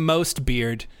not the most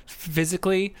beard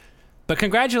physically. But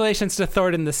congratulations to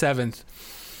Thornton the Seventh.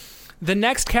 The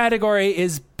next category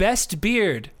is Best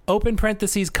Beard, open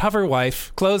parentheses, cover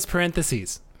wife, close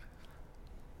parentheses.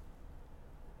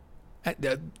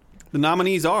 The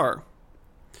nominees are,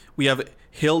 we have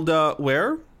Hilda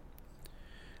Ware,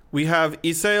 we have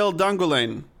Isael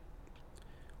Dangolen,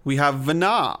 we have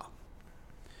Vana,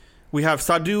 We have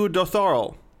Sadu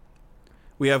Dotharl.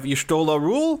 We have Y'shtola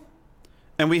Rule.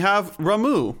 And we have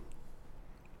Ramuh.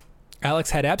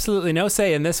 Alex had absolutely no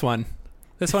say in this one.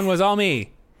 This one was all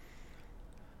me.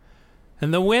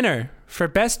 And the winner for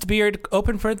Best Beard,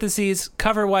 open parentheses,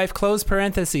 cover wife, close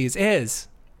parentheses, is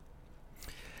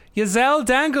Yselle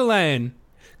Dangoulin.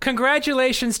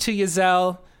 Congratulations to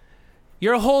Yselle.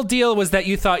 Your whole deal was that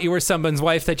you thought you were someone's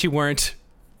wife that you weren't.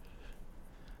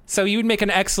 So you would make an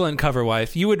excellent cover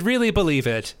wife. You would really believe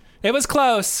it. It was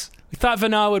close. We thought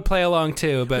Vanna would play along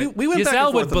too, but we went back and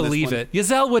Yselle forth would on this believe one. it.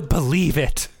 Yselle would believe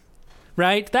it.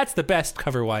 Right? That's the best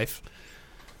cover wife.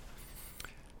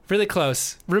 Really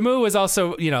close. Ramuh was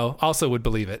also, also would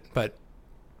believe it, but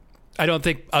I don't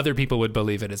think other people would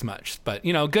believe it as much. But,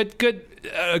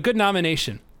 good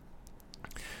nomination.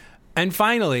 And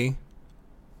finally,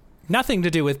 nothing to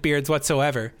do with beards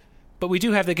whatsoever, but we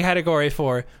do have the category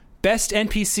for Best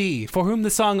NPC, for whom the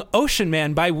song Ocean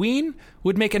Man by Ween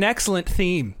would make an excellent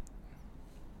theme.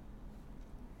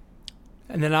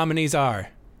 And the nominees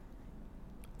are...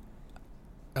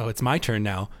 Oh, it's my turn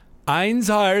now.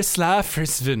 Einzar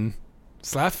Slaffersen,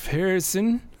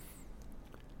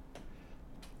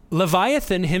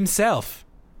 Leviathan himself,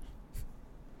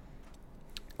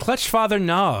 Clutchfather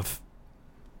Nov,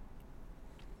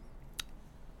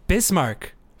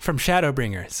 Bismarck from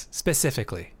Shadowbringers,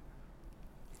 specifically,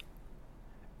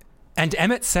 and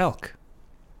Emmett Selk.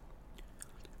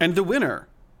 And the winner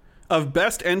of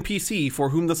Best NPC, for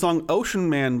whom the song Ocean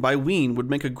Man by Ween would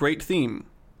make a great theme,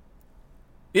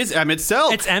 is Emmett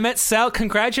Selk. It's Emmett Selk.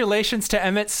 Congratulations to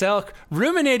Emmett Selk.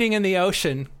 Ruminating in the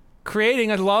ocean, creating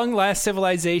a long-last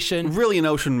civilization. Really an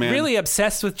ocean man. Really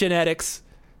obsessed with genetics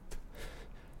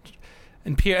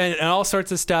and all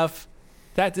sorts of stuff.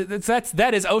 That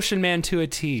is Ocean Man to a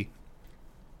T.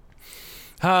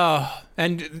 Oh,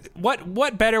 and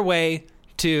what better way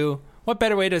to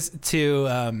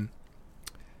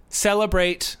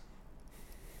celebrate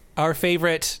our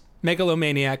favorite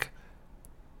megalomaniac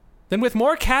than with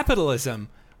more capitalism?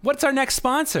 What's our next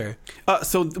sponsor?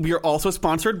 So we are also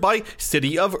sponsored by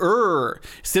City of Ur.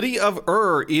 City of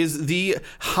Ur is the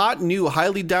hot new,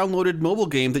 highly downloaded mobile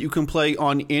game that you can play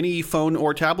on any phone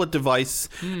or tablet device.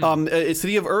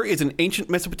 City of Ur is an ancient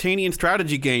Mesopotamian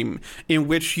strategy game in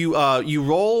which you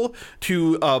roll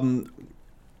to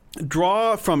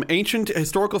draw from ancient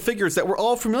historical figures that we're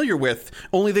all familiar with,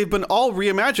 only they've been all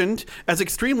reimagined as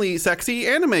extremely sexy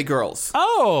anime girls.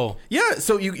 Oh! Yeah,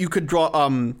 so you could draw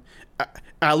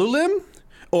Alulim,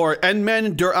 or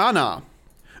Enmen Durana,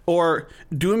 or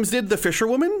Doomsdid the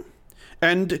Fisherwoman,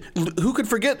 and who could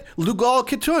forget Lugal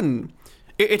Kitun.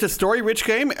 It's a story-rich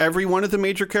game. Every one of the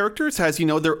major characters has,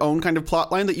 their own kind of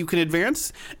plot line that you can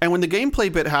advance. And when the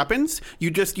gameplay bit happens, you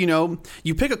just, you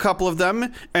pick a couple of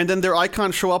them, and then their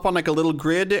icons show up on like a little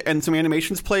grid, and some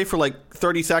animations play for like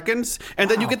 30 seconds,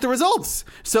 and then you get the results.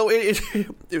 So it's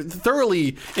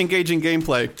thoroughly engaging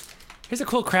gameplay. Here's a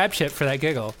cool crab chip for that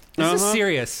giggle. This is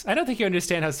serious. I don't think you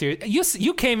understand how serious...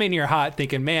 You came in here hot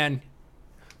thinking, man...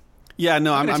 Yeah,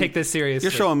 no, I'm going to take this seriously.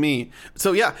 You're showing me.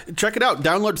 So yeah, check it out.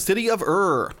 Download City of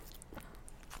Ur.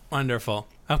 Wonderful.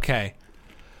 Okay.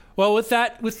 Well, with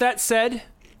that said,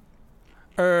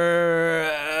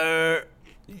 you're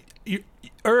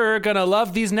gonna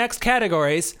love these next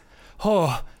categories.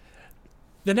 Oh,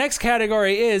 the next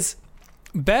category is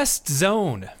Best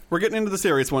Zone. We're getting into the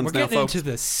serious ones now, folks. We're getting into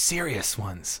the serious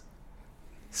ones.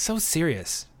 So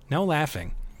serious. No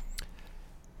laughing.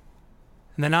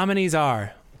 And the nominees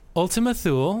are Ultima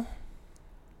Thule,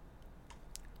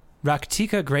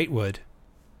 Raktika Greatwood,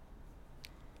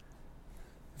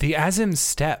 The Azim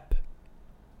Steppe,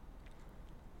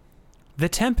 The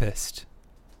Tempest,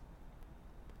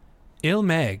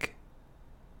 Ilmeg,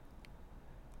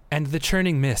 and The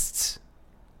Churning Mists.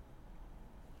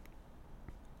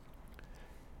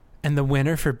 And the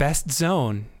winner for Best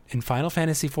Zone in Final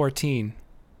Fantasy XIV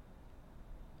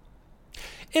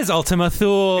is Ultima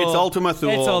Thule. It's Ultima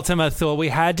Thule. It's Ultima Thule. We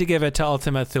had to give it to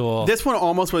Ultima Thule. This one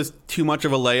almost was too much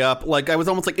of a layup. Like, I was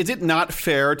almost like, is it not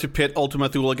fair to pit Ultima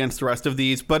Thule against the rest of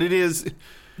these? But it is.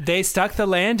 They stuck the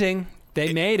landing.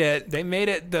 They made it. They made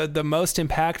it the most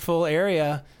impactful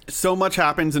area. So much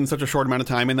happens in such a short amount of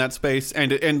time in that space,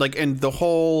 and the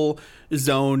whole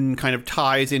zone kind of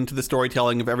ties into the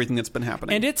storytelling of everything that's been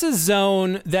happening. And it's a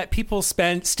zone that people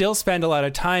still spend a lot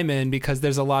of time in because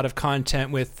there's a lot of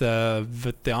content with the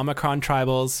Omicron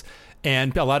tribals,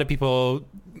 and a lot of people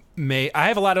I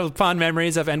have a lot of fond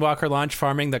memories of Endwalker launch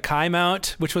farming the Kai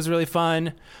Mount, which was really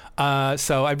fun.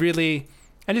 So I really,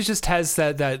 and it just has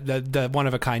the one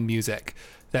of a kind music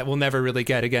that we'll never really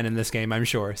get again in this game, I'm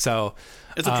sure. So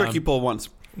it's a trick you pull once.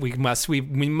 we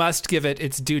must give it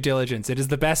its due diligence. It is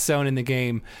the best zone in the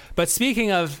game. But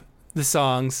speaking of the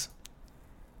songs,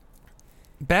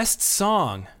 best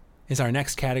song is our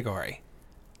next category.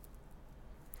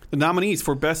 The nominees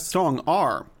for Best Song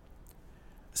are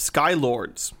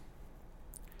Skylords,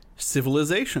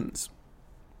 Civilizations,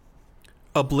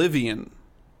 Oblivion,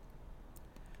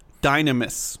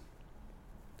 Dynamis,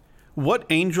 What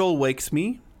Angel Wakes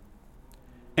Me,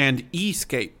 and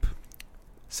Escape.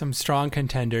 Some strong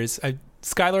contenders.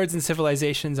 Skylords and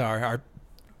Civilizations are our,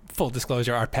 full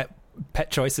disclosure, our pet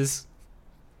choices,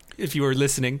 if you were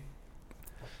listening.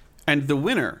 And the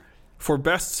winner for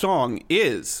Best Song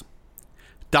is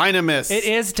Dynamis. It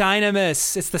is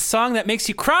Dynamis. It's the song that makes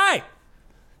you cry.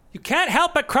 You can't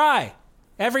help but cry.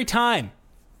 Every time.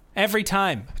 Every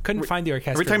time. I couldn't find the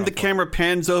orchestra. Every time the camera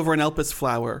pans over an Elpis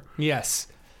flower. Yes.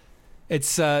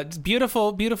 It's a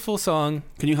beautiful, beautiful song.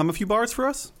 Can you hum a few bars for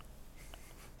us?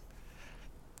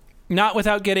 Not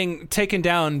without getting taken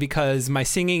down because my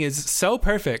singing is so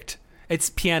perfect. It's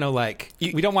piano-like.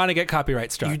 We don't want to get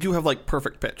copyright struck. You do have like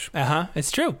perfect pitch. Uh-huh.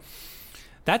 It's true.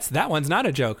 That one's not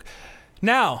a joke.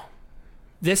 Now,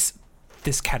 this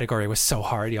category was so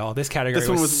hard, y'all. This category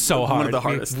was so hard. One of the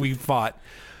hardest. We fought.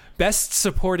 Best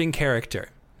supporting character.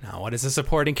 Now, what is a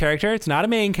supporting character? It's not a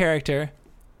main character.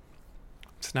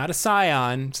 It's not a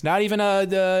scion. It's not even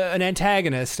an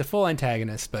antagonist, a full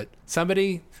antagonist, but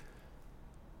somebody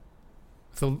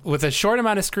with a short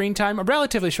amount of screen time, a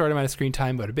relatively short amount of screen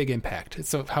time, but a big impact.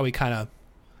 It's how we kind of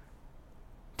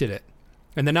did it.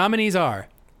 And the nominees are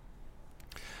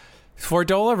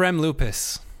Fordola Rem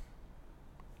Lupus,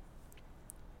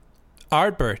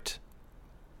 Ardbert,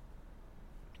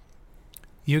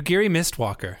 Yugiri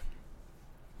Mistwalker,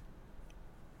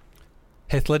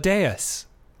 Hythlodaeus,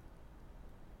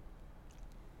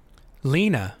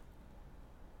 Lena,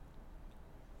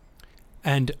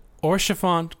 and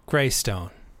Orchiphant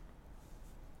Greystone.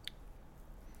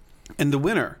 And the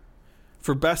winner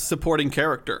for Best Supporting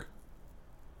Character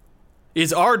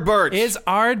is Ardbert.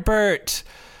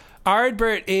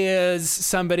 Ardbert is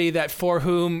somebody that for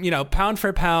whom, pound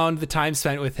for pound, the time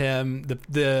spent with him,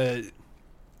 the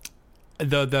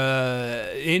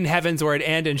in Heavensward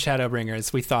and in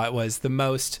Shadowbringers, we thought was the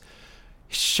most,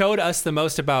 showed us the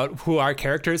most about who our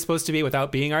character is supposed to be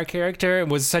without being our character. It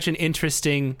was such an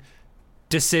interesting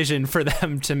decision for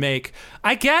them to make.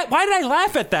 Why did I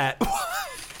laugh at that?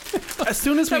 As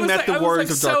soon as we met the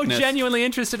Warriors of Darkness, so genuinely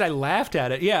interested, I laughed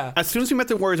at it. Yeah. As soon as we met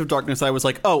the Warriors of Darkness, I was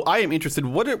like, "Oh, I am interested.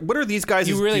 What are these guys'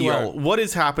 You really deal? were. What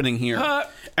is happening here?"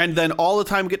 And then all the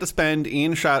time we get to spend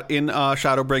in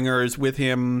Shadowbringers with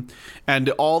him, and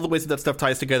all the ways that stuff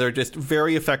ties together, just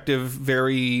very effective,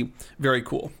 very, very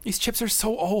cool. These chips are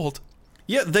so old.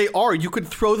 Yeah, they are. You could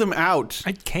throw them out.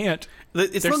 I can't.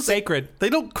 They're sacred. They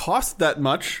don't cost that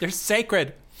much. They're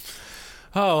sacred.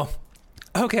 Oh,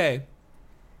 okay.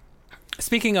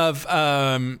 Speaking of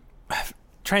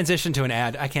transition to an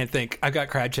ad, I can't think. I've got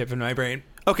crab chip in my brain.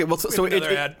 Okay, well, so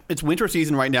it's winter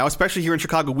season right now, especially here in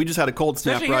Chicago. We just had a cold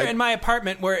snap, especially right? Here in my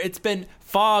apartment where it's been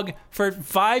fog for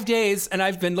 5 days and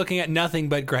I've been looking at nothing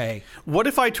but gray. What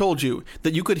if I told you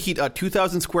that you could heat a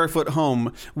 2,000 square foot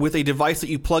home with a device that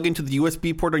you plug into the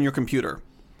USB port on your computer?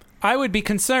 I would be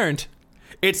concerned.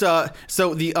 It's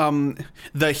so the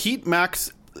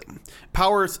HeatMax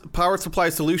power supply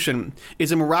solution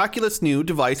is a miraculous new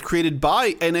device created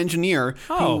by an engineer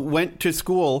who went to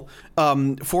school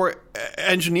for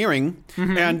engineering,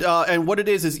 and what it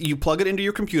is you plug it into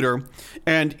your computer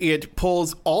and it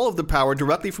pulls all of the power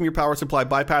directly from your power supply,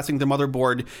 bypassing the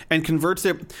motherboard, and converts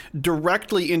it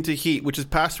directly into heat, which is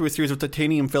passed through a series of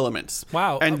titanium filaments.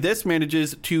 Wow. And this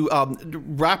manages to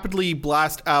rapidly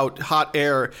blast out hot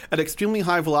air at extremely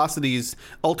high velocities,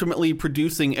 ultimately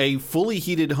producing a fully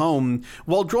heated home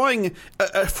while drawing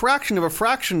a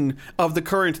fraction of the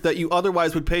current that you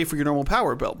otherwise would pay for your normal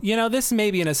power bill. This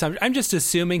may be an assumption. I'm just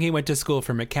assuming he went to school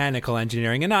for mechanical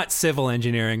engineering and not civil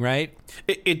engineering, right?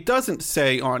 It doesn't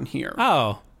say on here.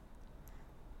 Oh.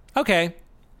 Okay.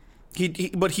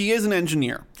 But he is an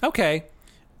engineer. Okay.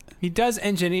 He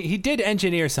did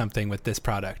engineer something with this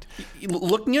product.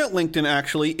 Looking at LinkedIn,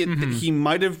 actually, he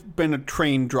might have been a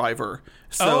train driver.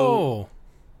 So,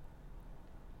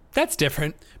 that's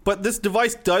different. But this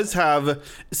device does have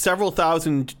several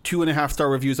thousand 2.5-star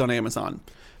reviews on Amazon.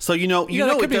 So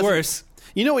that could be worse.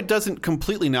 It doesn't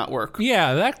completely not work.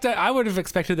 Yeah, that I would have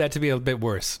expected that to be a bit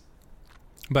worse.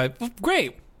 But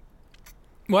great.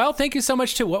 Well, thank you so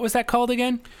much too. What was that called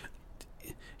again?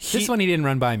 This one he didn't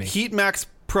run by me. HeatMax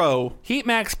Pro.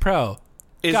 HeatMax Pro.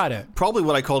 Got it. Probably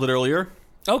what I called it earlier.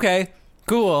 Okay,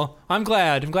 cool. I'm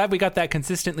glad we got that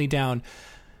consistently down.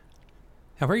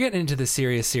 And we're getting into the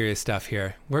serious stuff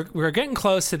here. We're getting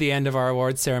close to the end of our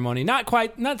awards ceremony.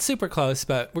 Not super close,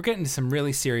 but we're getting to some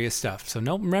really serious stuff. So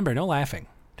remember, no laughing.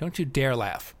 Don't you dare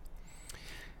laugh.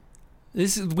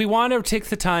 We want to take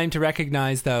the time to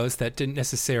recognize those that didn't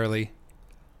necessarily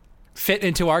fit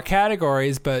into our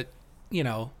categories, but,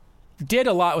 did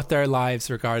a lot with their lives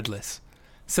regardless.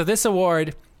 So this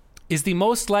award is the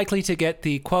most likely to get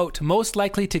the, quote, most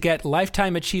likely to get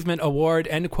Lifetime Achievement Award,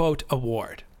 end quote,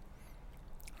 award.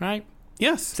 Right?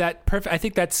 Yes. Is that perfect? I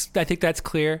think that's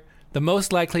clear. The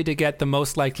most likely to get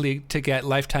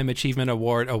Lifetime Achievement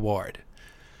Award.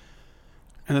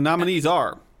 And the nominees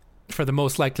are, for the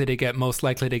most likely to get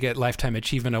Lifetime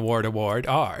Achievement Award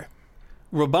are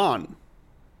Raban,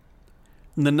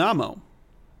 Nanamo,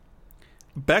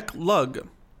 Beck Lug,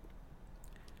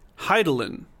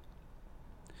 Heidelin,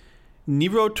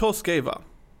 Nero Tolskeva.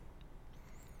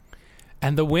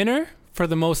 And the winner for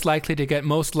the most likely to get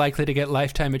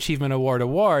Lifetime Achievement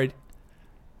Award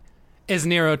is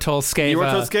Nero Tolskeva.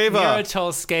 Nero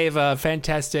Tolskeva,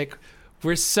 fantastic.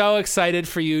 We're so excited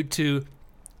for you to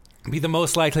be the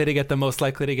most likely to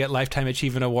get Lifetime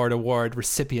Achievement Award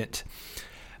recipient.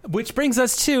 Which brings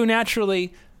us to,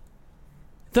 naturally,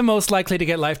 the most likely to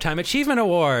get Lifetime Achievement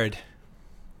Award.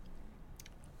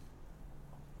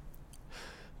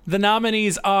 The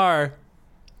nominees are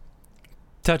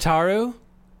Tataru,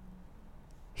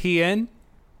 Hien,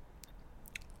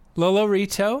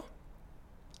 Lolorito,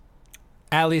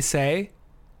 Alice, and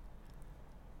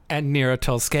Nero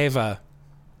Tolskeva.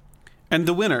 And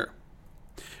the winner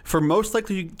for most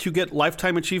likely to get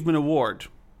Lifetime Achievement Award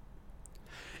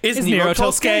is Nero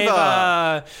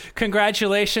Tolskeva.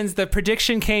 Congratulations. The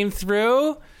prediction came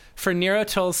through for Nero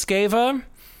Tolskeva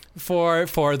for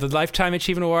the Lifetime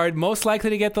Achievement Award. Most likely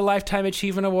to get the Lifetime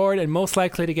Achievement Award and most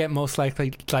likely to get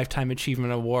Lifetime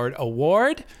Achievement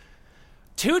Award.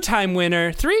 Two-time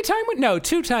winner.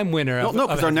 Two-time winner. No,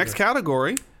 because our next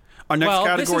category.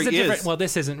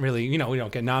 This isn't really, we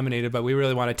don't get nominated, but we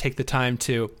really want to take the time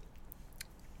to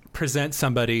present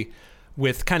somebody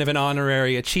with kind of an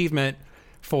honorary achievement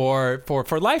for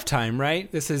Lifetime, right?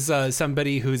 This is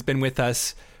somebody who's been with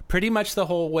us pretty much the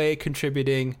whole way,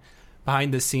 contributing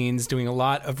behind the scenes, doing a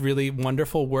lot of really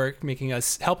wonderful work,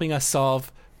 helping us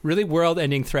solve really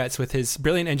world-ending threats with his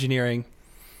brilliant engineering.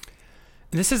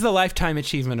 And this is the Lifetime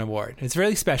Achievement Award. It's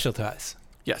really special to us.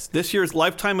 Yes, this year's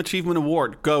Lifetime Achievement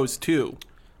Award goes to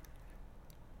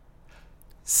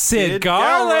Sid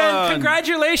Garland.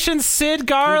 Congratulations, Sid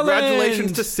Garland.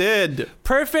 Congratulations to Sid.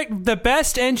 Perfect. The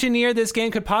best engineer this game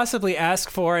could possibly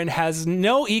ask for and has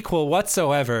no equal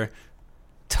whatsoever.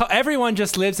 Everyone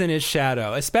just lives in his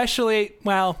shadow, especially,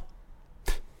 Our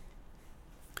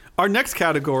next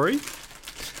category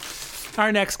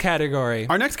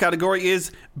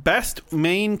is Best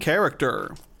Main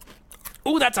Character.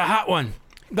 Ooh, that's a hot one.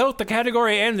 Both the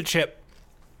category and the chip.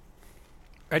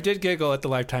 I did giggle at the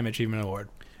Lifetime Achievement Award.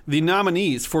 The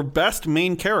nominees for Best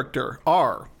Main Character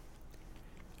are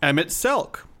Emmett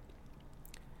Selk,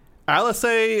 Alice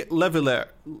Levier,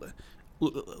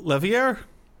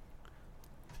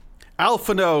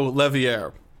 Alphino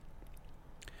Levier,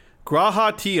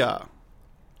 Graha Tia,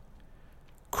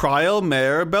 Kryl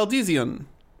Mayer Beldizian,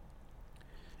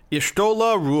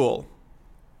 Ishtola Rule.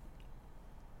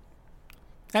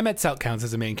 Emmett Selk counts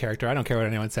as a main character. I don't care what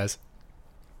anyone says.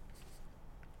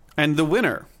 And the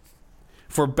winner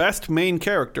for Best Main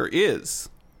Character is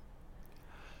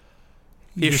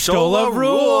Y'shtola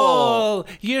Rule.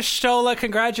 Y'shtola,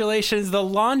 congratulations. The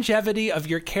longevity of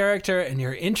your character and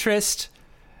your interest.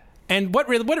 And what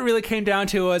it really came down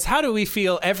to was, how do we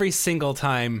feel every single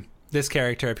time this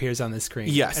character appears on the screen?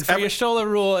 Yes. And for Y'shtola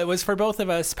Rule, it was for both of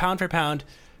us, pound for pound,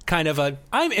 kind of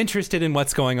I'm interested in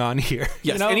what's going on here.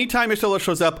 Yes, anytime Y'shtola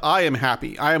shows up, I am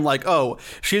happy. I am like, oh,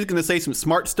 she's going to say some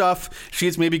smart stuff.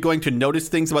 She's maybe going to notice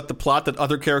things about the plot that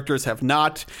other characters have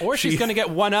not. Or she's going to get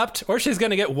one-upped, or she's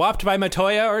going to get whopped by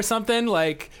Matoya or something,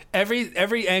 like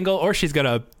every angle, or she's going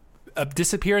to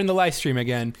disappear in the live stream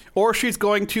again. Or she's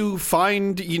going to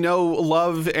find,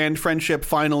 love and friendship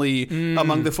finally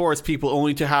among the forest people,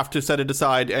 only to have to set it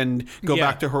aside and go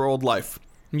back to her old life.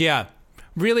 Yeah.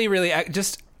 Really, really,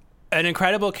 just an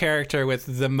incredible character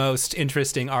with the most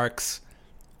interesting arcs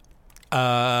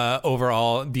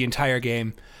overall, the entire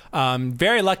game.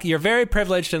 Very lucky. You're very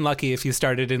privileged and lucky if you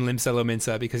started in Limsa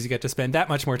Lominsa, because you get to spend that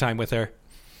much more time with her.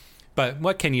 But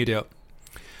what can you do?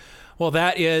 Well,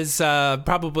 that is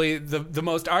probably the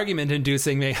most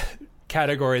argument-inducing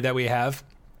category that we have.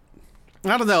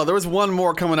 I don't know. There was one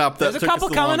more coming up. There's a couple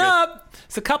coming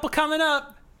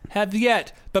up. Have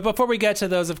yet. But before we get to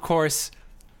those, of course,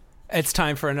 It's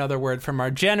time for another word from our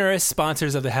generous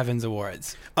sponsors of the Heavens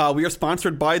Awards. We are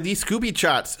sponsored by the Scooby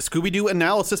Chats, Scooby-Doo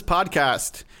Analysis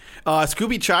Podcast.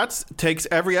 Scooby Chats takes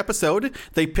every episode.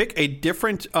 They pick a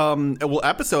different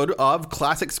episode of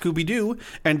classic Scooby-Doo,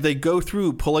 and they go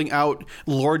through pulling out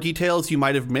lore details you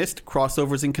might have missed,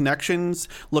 crossovers and connections,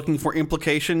 looking for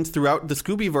implications throughout the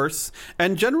Scoobyverse,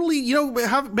 and generally,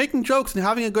 making jokes and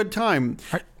having a good time.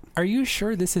 Are you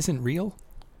sure this isn't real?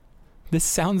 This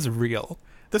sounds real.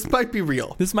 This might be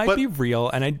real. This might be real,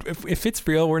 and if it's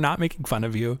real, we're not making fun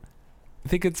of you. We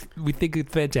think it's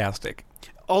fantastic.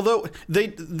 Although they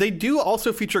do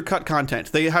also feature cut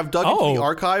content. They have dug into the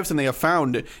archives and they have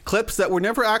found clips that were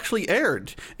never actually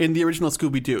aired in the original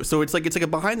Scooby-Doo. So it's like a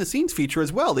behind the scenes feature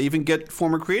as well. They even get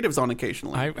former creatives on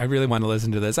occasionally. I really want to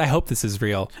listen to this. I hope this is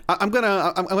real. I'm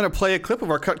gonna play a clip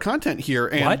of our cut content here.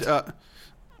 And, what?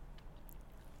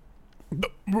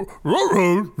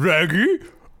 Raggy,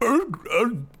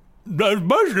 that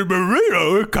mushy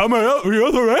burrito is coming out the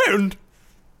other end.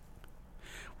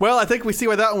 Well, I think we see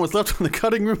why that one was left on the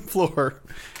cutting room floor.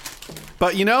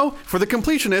 But, for the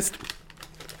completionist...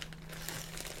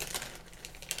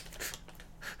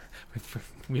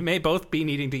 We may both be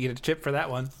needing to eat a chip for that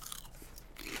one.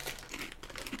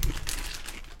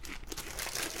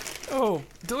 Oh,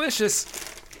 delicious.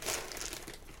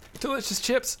 Delicious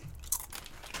chips.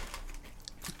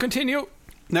 Continue.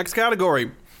 Next category.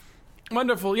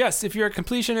 Wonderful. Yes, if you're a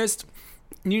completionist,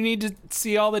 you need to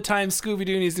see all the time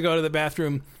Scooby-Doo needs to go to the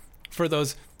bathroom for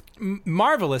those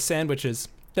marvelous sandwiches.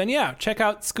 Then yeah, check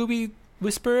out Scooby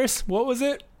Whisperers. What was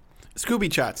it? Scooby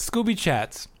Chats. Scooby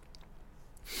Chats.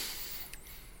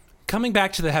 Coming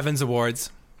back to the Heavens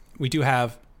Awards, we do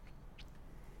have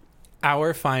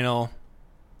our final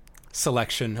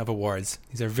selection of awards.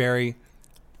 These are very,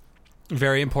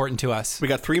 very important to us. We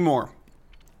got 3 more.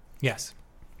 Yes.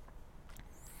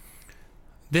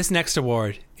 This next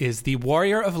award is the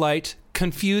Warrior of Light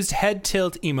Confused Head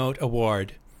Tilt Emote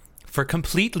Award for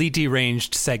completely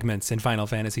deranged segments in Final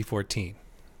Fantasy XIV.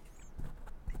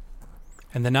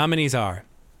 And the nominees are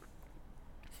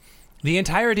the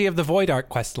entirety of the Void Arc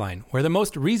questline, where the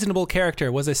most reasonable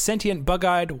character was a sentient,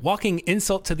 bug-eyed, walking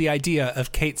insult to the idea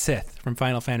of Cait Sith from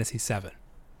Final Fantasy VII.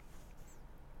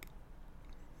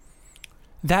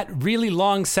 That really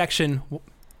long section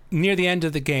near the end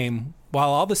of the game, while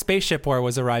all the spaceship war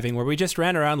was arriving, where we just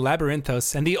ran around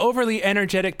Labyrinthos and the overly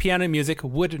energetic piano music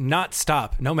would not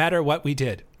stop, no matter what we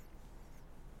did.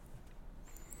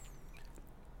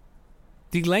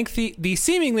 The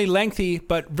seemingly lengthy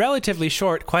but relatively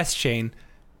short quest chain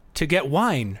to get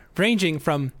wine, ranging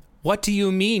from "What do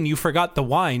you mean you forgot the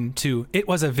wine?" to "It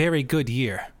was a very good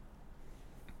year."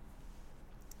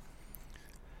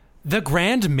 The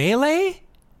Grand Melee?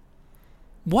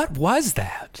 What was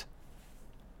that?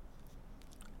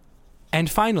 And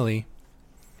finally,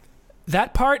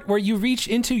 that part where you reach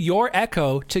into your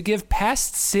Echo to give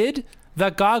past Sid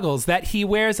the goggles that he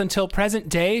wears until present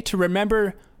day to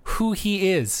remember who he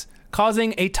is,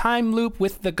 causing a time loop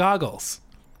with the goggles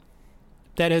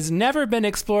that has never been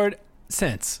explored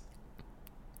since.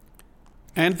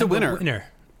 And the winner.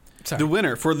 Sorry. The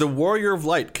winner for the Warrior of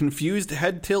Light Confused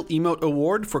Head Tilt Emote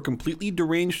Award for completely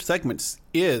deranged segments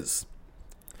is...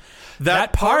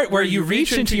 That part where you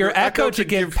reach into your Echo to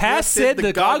give past Sid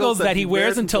the goggles that he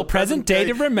wears until present day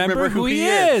to remember who he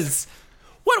is.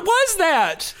 What was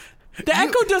that? The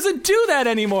Echo doesn't do that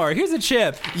anymore. Here's a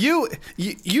chip.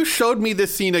 You showed me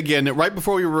this scene again right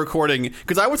before we were recording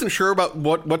because I wasn't sure about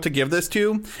what to give this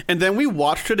to, and then we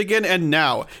watched it again, and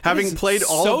now, having played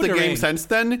all of the games since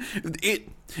then,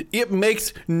 it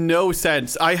makes no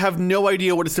sense. I have no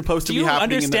idea what is supposed to be happening.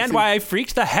 Do you understand why I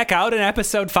freaked the heck out in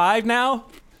episode 5 now?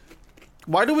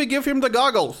 Why do we give him the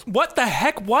goggles? What the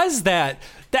heck was that?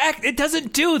 It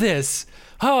doesn't do this.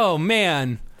 Oh,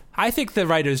 man. I think the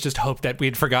writers just hoped that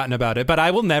we'd forgotten about it, but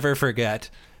I will never forget,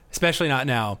 especially not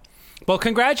now. Well,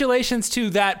 congratulations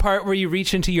to that part where you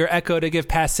reach into your Echo to give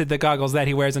past Sid the goggles that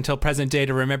he wears until present day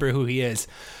to remember who he is.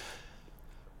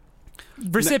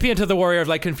 Recipient of the Warrior of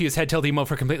Light Confused Head Tilt Emote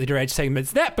for completely deranged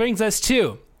segments. That brings us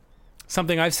to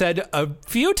something I've said a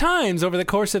few times over the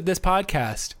course of this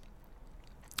podcast.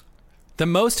 The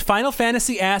most Final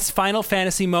Fantasy-ass Final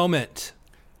Fantasy moment.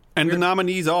 And the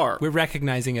nominees are... We're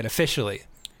recognizing it officially.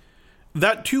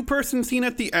 That 2-person scene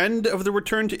at the end of the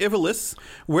Return to Ivalice,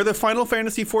 where the Final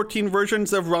Fantasy XIV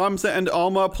versions of Ramza and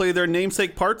Alma play their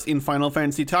namesake parts in Final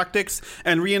Fantasy Tactics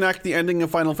and reenact the ending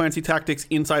of Final Fantasy Tactics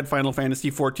inside Final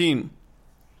Fantasy XIV.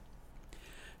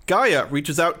 Gaia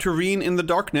reaches out to Reen in the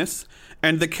darkness,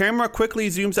 and the camera quickly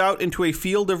zooms out into a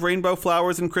field of rainbow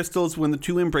flowers and crystals when the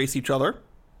two embrace each other.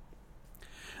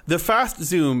 The fast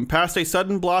zoom past a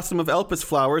sudden blossom of Elpis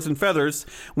flowers and feathers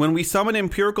when we summon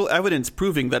empirical evidence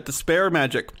proving that despair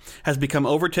magic has become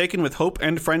overtaken with hope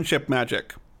and friendship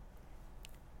magic.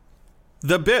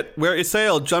 The bit where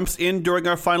Isael jumps in during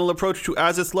our final approach to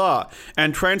Aziz La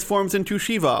and transforms into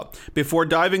Shiva before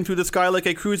diving through the sky like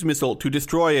a cruise missile to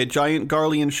destroy a giant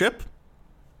Garlean ship.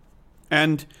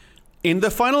 And in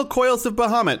the final coils of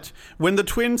Bahamut, when the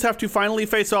twins have to finally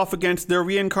face off against their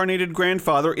reincarnated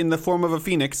grandfather in the form of a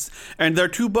phoenix, and their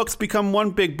two books become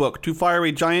one big book to fire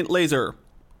a giant laser.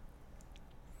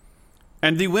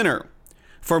 And the winner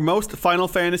for most Final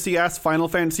Fantasy-ass Final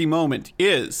Fantasy moment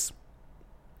is...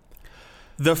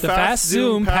 The fast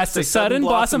zoom past a sudden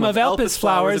blossom of Elpis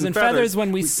flowers and feathers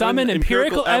when we summon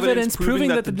empirical evidence proving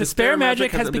that the despair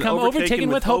magic has become overtaken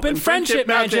with hope and friendship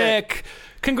magic.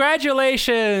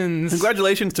 Congratulations!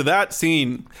 Congratulations to that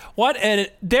scene.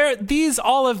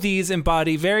 All of these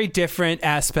embody very different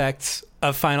aspects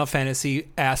of Final Fantasy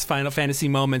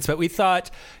moments, but we thought,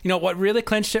 what really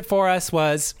clinched it for us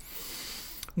was,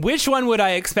 which one would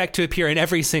I expect to appear in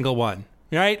every single one?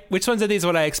 Right? Which ones of these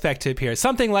would I expect to appear?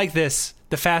 Something like this,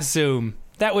 the fast zoom,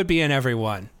 that would be in every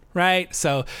one, right?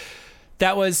 So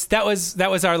that was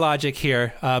our logic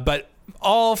here. But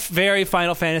all very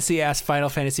Final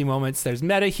Fantasy moments. There's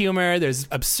meta humor, there's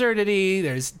absurdity,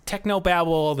 there's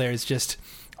technobabble, there's just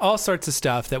all sorts of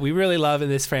stuff that we really love in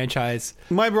this franchise.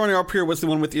 My runner up here was the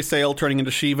one with Isael turning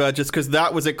into Shiva, just because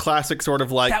that was a classic sort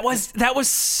of like... That was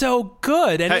so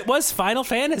good, and it was Final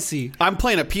Fantasy. I'm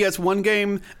playing a PS1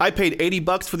 game. I paid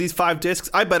 $80 for these 5 discs.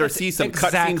 I better see some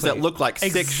cutscenes that look like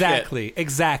sick shit.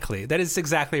 Exactly. That is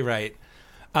exactly right.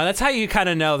 That's how you kind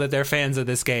of know that they're fans of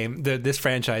this game, this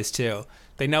franchise, too.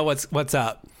 They know what's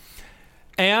up.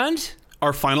 And...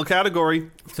 our final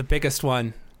category. The biggest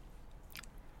one.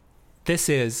 This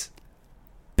is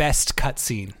Best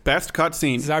Cutscene. Best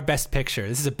Cutscene. This is our best picture.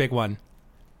 This is a big one.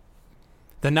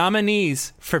 The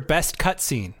nominees for Best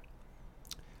Cutscene.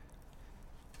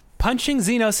 Punching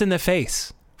Xenos in the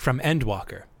face from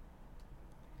Endwalker.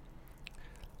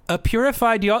 A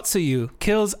purified Yotsuyu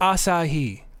kills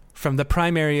Asahi from The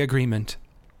Primary Agreement.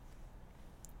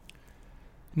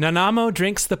 Nanamo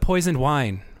drinks the poisoned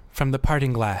wine from The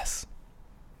Parting Glass.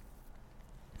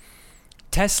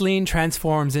 Tesleen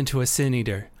transforms into a Sin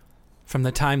Eater from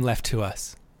The Time Left to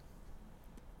Us.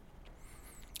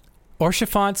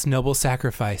 Orchifont's noble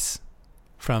sacrifice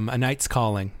from A Knight's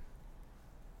Calling.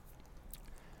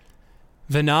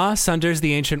 Vana sunders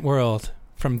the ancient world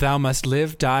from Thou Must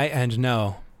Live, Die, and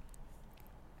Know.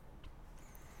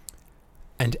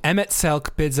 And Emmet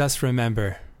Selk bids us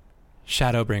remember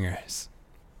Shadowbringers.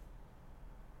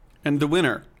 And the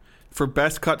winner for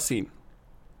Best Cutscene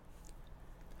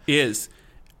is...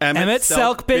 Emmett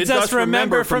Selk bids us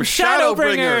remember from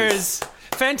Shadowbringers.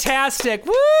 Fantastic.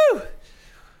 Woo!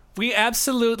 We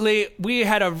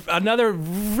had another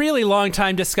really long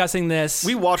time discussing this.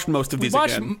 We watched most of these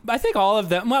again. I think all of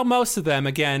them. Well, most of them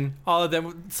again. All of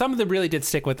them. Some of them really did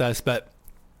stick with us, but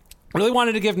really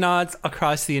wanted to give nods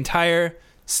across the entire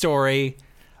story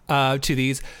to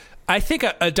these. I think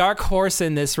a dark horse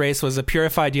in this race was a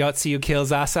purified Yotsuyu kills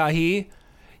Asahi.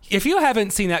 If you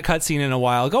haven't seen that cutscene in a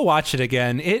while, go watch it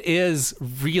again. It is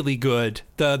really good.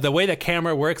 The way the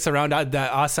camera works around the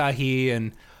Asahi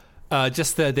and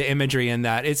just the imagery in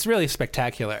that. It's really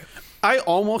spectacular. I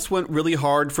almost went really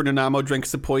hard for Nanamo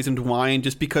drinks the poisoned wine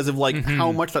just because of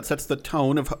how much that sets the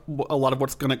tone of a lot of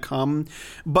what's going to come.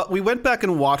 But we went back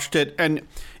and watched it, and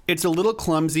it's a little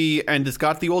clumsy, and it's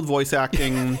got the old voice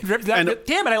acting. Damn it,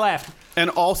 I laughed. And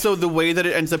also the way that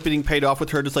it ends up being paid off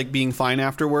with her just being fine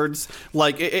afterwards.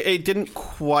 It didn't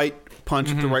quite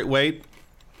punch it the right way.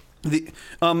 The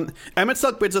Emmett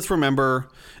Selk bids us remember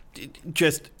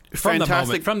just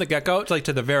fantastic from the get-go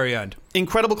to the very end.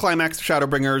 Incredible climax to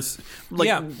Shadowbringers.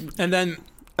 And then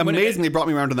amazingly brought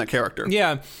me around on that character.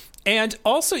 Yeah. And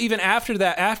also even after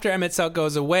that, after Emmett Selk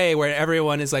goes away, where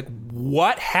everyone is like,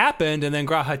 what happened? And then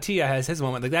Grahatia has his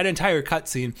moment. That entire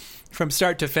cutscene from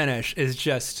start to finish is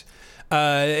just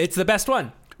it's the best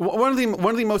one. One of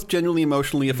the most genuinely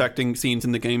emotionally affecting scenes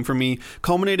in the game for me,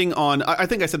 culminating on, I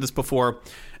think I said this before,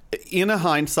 in a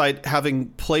hindsight, having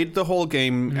played the whole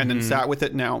game and then sat with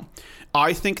it now,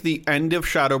 I think the end of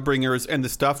Shadowbringers and the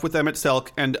stuff with Emmett Selk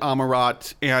and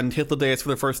Amarat and Hythlodaeus for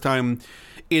the first time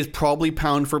is probably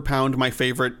pound for pound my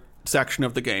favorite section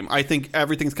of the game. I think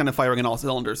everything's kind of firing in all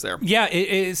cylinders there. Yeah,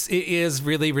 it is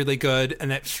really, really good.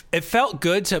 And it felt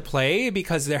good to play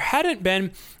because there hadn't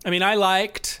been... I mean, I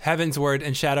liked Heaven's Word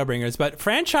and Shadowbringers, but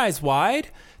franchise-wide,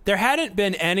 there hadn't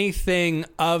been anything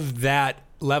of that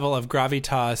level of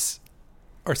gravitas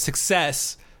or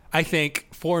success I think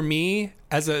for me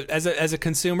as a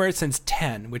consumer since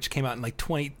 10, which came out in like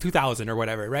 2000 or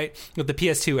whatever, right? With the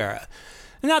PS2 era.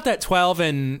 Not that 12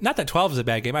 is a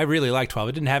bad game. I really like 12.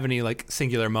 It didn't have any like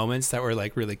singular moments that were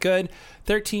like really good.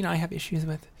 13 I have issues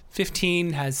with.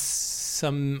 15 has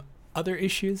some other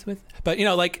issues with. But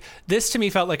like this to me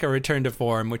felt like a return to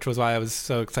form, which was why I was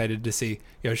so excited to see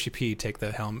Yoshi P take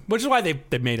the helm, which is why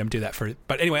they made him do that for.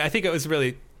 But anyway, I think it was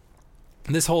really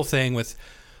this whole thing with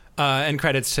and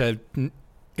credits to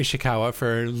Ishikawa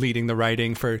for leading the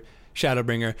writing for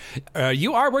Shadowbringer.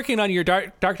 You are working on your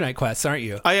Dark Knight quests, aren't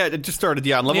you? I just started,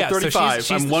 I'm level 35.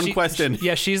 So I'm one question.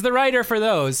 Yeah, she's the writer for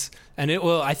those. And it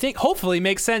will, I think, hopefully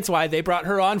make sense why they brought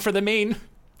her on for the main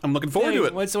I'm looking forward to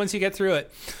it. Once you get through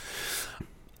it.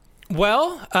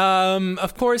 Well,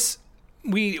 of course,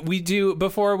 we do,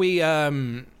 before we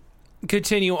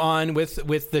continue on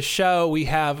with the show, we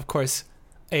have, of course,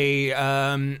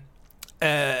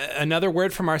 another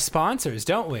word from our sponsors,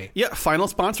 don't we? Yeah, final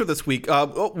sponsor this week.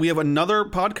 We have another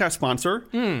podcast sponsor.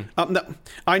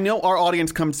 I know our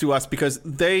audience comes to us because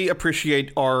they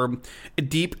appreciate our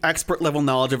deep expert level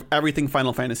knowledge of everything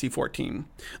Final Fantasy XIV.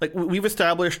 Like, we've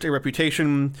established a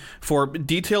reputation for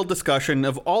detailed discussion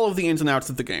of all of the ins and outs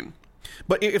of the game.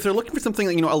 But if they're looking for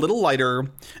something, a little lighter,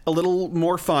 a little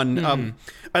more fun,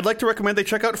 I'd like to recommend they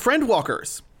check out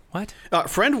Friendwalkers. What?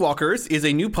 Friendwalkers is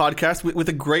a new podcast with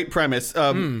a great premise.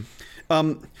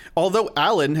 Although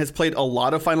Alan has played a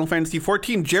lot of Final Fantasy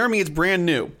XIV, Jeremy is brand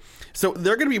new. So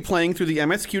they're going to be playing through the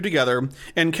MSQ together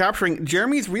and capturing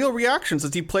Jeremy's real reactions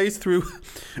as he plays through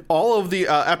all of the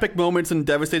epic moments and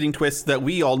devastating twists that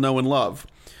we all know and love.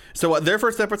 So their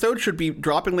first episode should be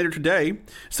dropping later today.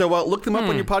 So look them up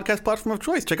on your podcast platform of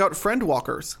choice. Check out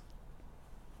Friendwalkers.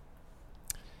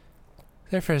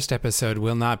 Their first episode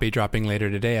will not be dropping later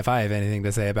today if I have anything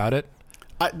to say about it.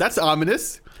 That's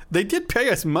ominous. They did pay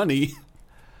us money.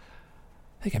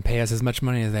 They can pay us as much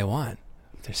money as they want.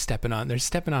 They're stepping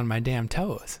on my damn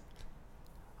toes.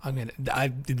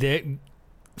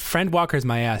 Friendwalkers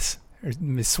my ass. Or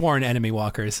sworn enemy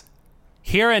walkers.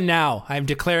 Here and now, I'm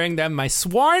declaring them my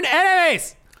sworn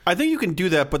enemies! I think you can do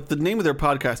that, but the name of their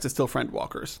podcast is still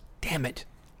Friendwalkers. Damn it.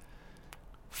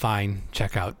 Fine,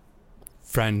 check out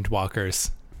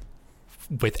Friendwalkers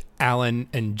with Alan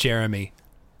and Jeremy.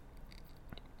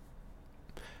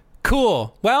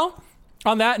 Cool. Well,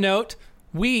 on that note,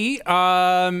 we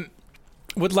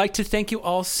would like to thank you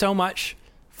all so much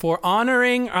for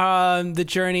honoring the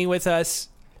journey with us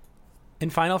in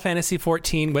Final Fantasy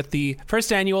XIV with the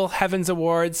first annual Heavens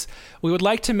Awards. We would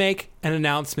like to make an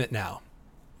announcement now.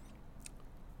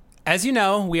 As you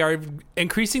know, we are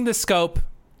increasing the scope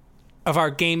of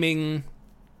our gaming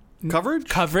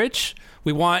coverage.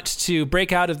 We want to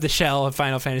break out of the shell of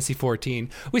Final Fantasy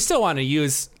XIV. We still want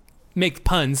to make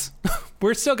puns.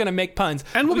 We're still going to make puns.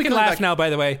 And we can laugh now, by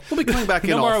the way. We'll be coming back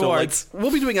in more also. awards. We'll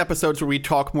be doing episodes where we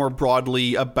talk more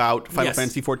broadly about Final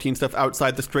Fantasy XIV stuff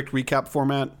outside the strict recap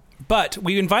format. But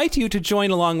we invite you to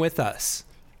join along with us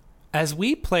as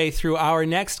we play through our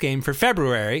next game for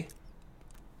February.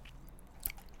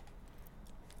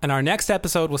 And our next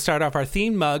episode will start off our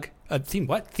themed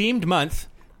month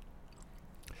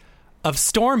of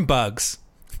Storm Bugs.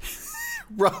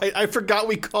 Right, I forgot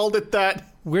we called it that.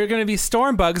 We're going to be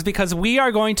Storm Bugs because we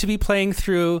are going to be playing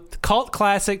through the cult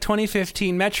classic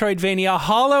 2015 Metroidvania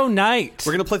Hollow Knight.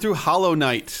 We're going to play through Hollow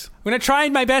Knight. I'm going to try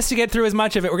my best to get through as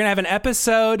much of it. We're going to have an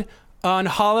episode on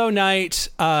Hollow Knight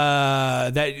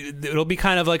that it'll be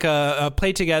kind of like a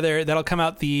play together that'll come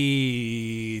out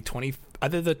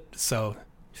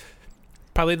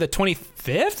probably the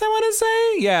 25th, I want to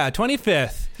say. Yeah,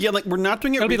 25th. Yeah, like we're not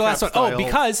doing it. It'll be the last one. Style. Oh,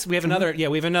 because we have another. Yeah,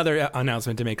 we have another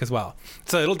announcement to make as well.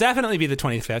 So it'll definitely be the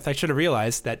 25th. I should have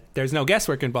realized that there's no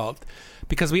guesswork involved,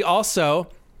 because we also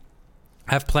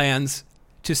have plans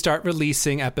to start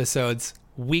releasing episodes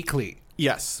weekly.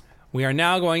 Yes. We are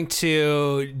now going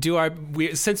to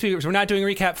do since we're not doing a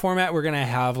recap format, we're going to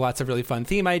have lots of really fun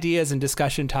theme ideas and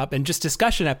discussion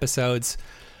episodes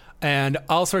and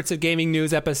all sorts of gaming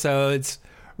news episodes,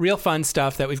 real fun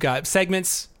stuff that we've got,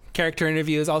 segments, character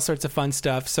interviews, all sorts of fun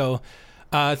stuff. So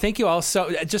thank you all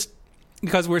just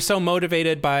because we're so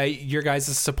motivated by your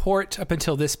guys' support up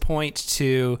until this point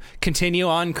to continue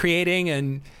on creating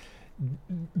and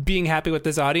being happy with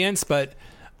this audience. But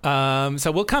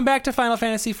so we'll come back to Final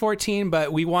Fantasy XIV,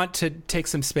 but we want to take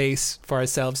some space for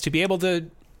ourselves to be able to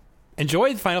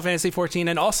enjoy Final Fantasy XIV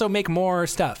and also make more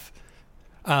stuff.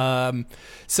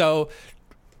 So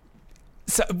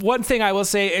one thing I will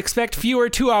say, expect fewer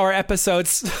 2-hour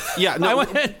episodes. Yeah, no,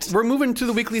 we're moving to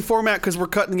the weekly format because we're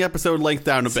cutting the episode length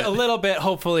down a bit. A little bit,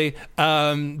 hopefully.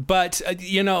 But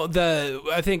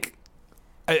I think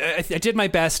I did my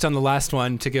best on the last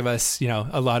one to give us,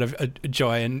 a lot of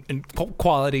joy and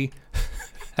quality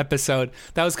episode.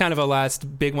 That was kind of a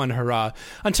last big one, hurrah.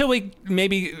 Until we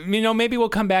maybe we'll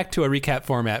come back to a recap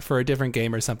format for a different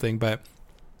game or something. But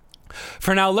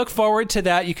for now, look forward to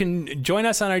that. You can join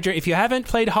us on our journey. If you haven't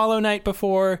played Hollow Knight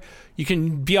before, you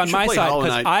can be on my side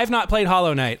because I've not played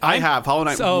Hollow Knight. I have. Hollow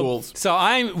Knight rules. So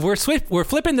we're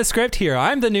flipping the script here.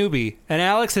 I'm the newbie and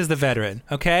Alex is the veteran.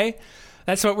 Okay.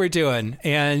 That's what we're doing,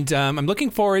 and I'm looking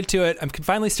forward to it. I can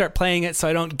finally start playing it, so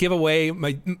I don't give away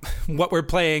what we're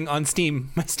playing on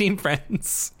Steam, my Steam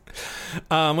friends.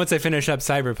 Once I finish up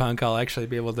Cyberpunk, I'll actually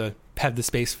be able to have the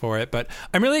space for it. But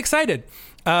I'm really excited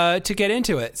to get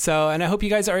into it. And I hope you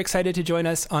guys are excited to join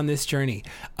us on this journey.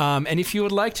 And if you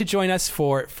would like to join us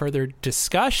for further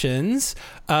discussions,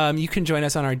 you can join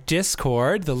us on our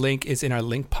Discord. The link is in our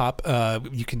link pop.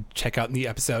 You can check out in the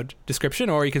episode description,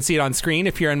 or you can see it on screen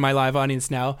if you're in my live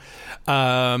audience now.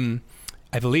 I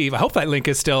hope that link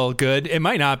is still good. It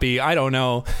might not be. I don't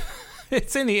know.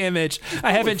 It's in the image.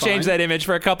 I haven't changed that image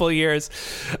for a couple of years.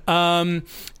 And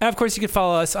of course, you can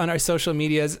follow us on our social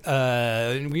medias.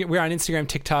 We're on Instagram,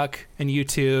 TikTok, and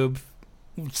YouTube.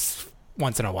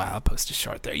 Once in a while, I'll post a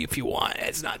short there if you want.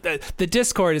 It's not the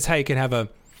Discord is how you can have a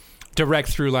direct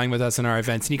through line with us in our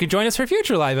events. And you can join us for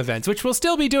future live events, which we'll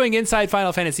still be doing inside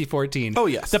Final Fantasy XIV. Oh,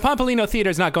 yes. The Pompolino Theater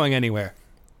is not going anywhere.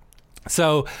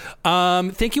 So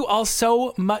thank you all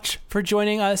so much for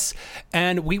joining us.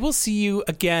 And we will see you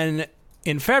again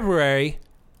in February.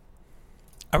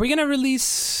 Are we going to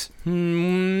release?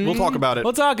 We'll talk about it.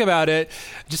 We'll talk about it.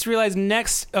 Just realized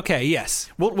next. Okay, yes.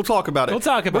 We'll talk about it. We'll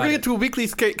talk about it. We're going to get to a weekly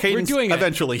cadence We're doing it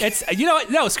eventually. It's, you know what?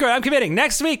 No, screw it. I'm committing.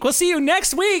 Next week. We'll see you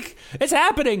next week. It's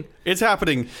happening. It's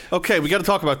happening. Okay, we got to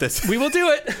talk about this. We will do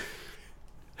it.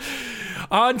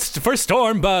 For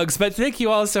Storm Bugs. But thank you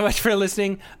all so much for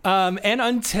listening. And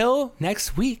until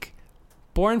next week,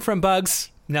 Born from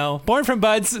Buds.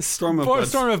 Storm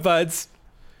of Buds.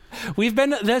 We've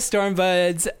been the Storm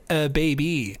Buds,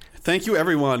 baby. Thank you,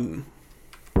 everyone.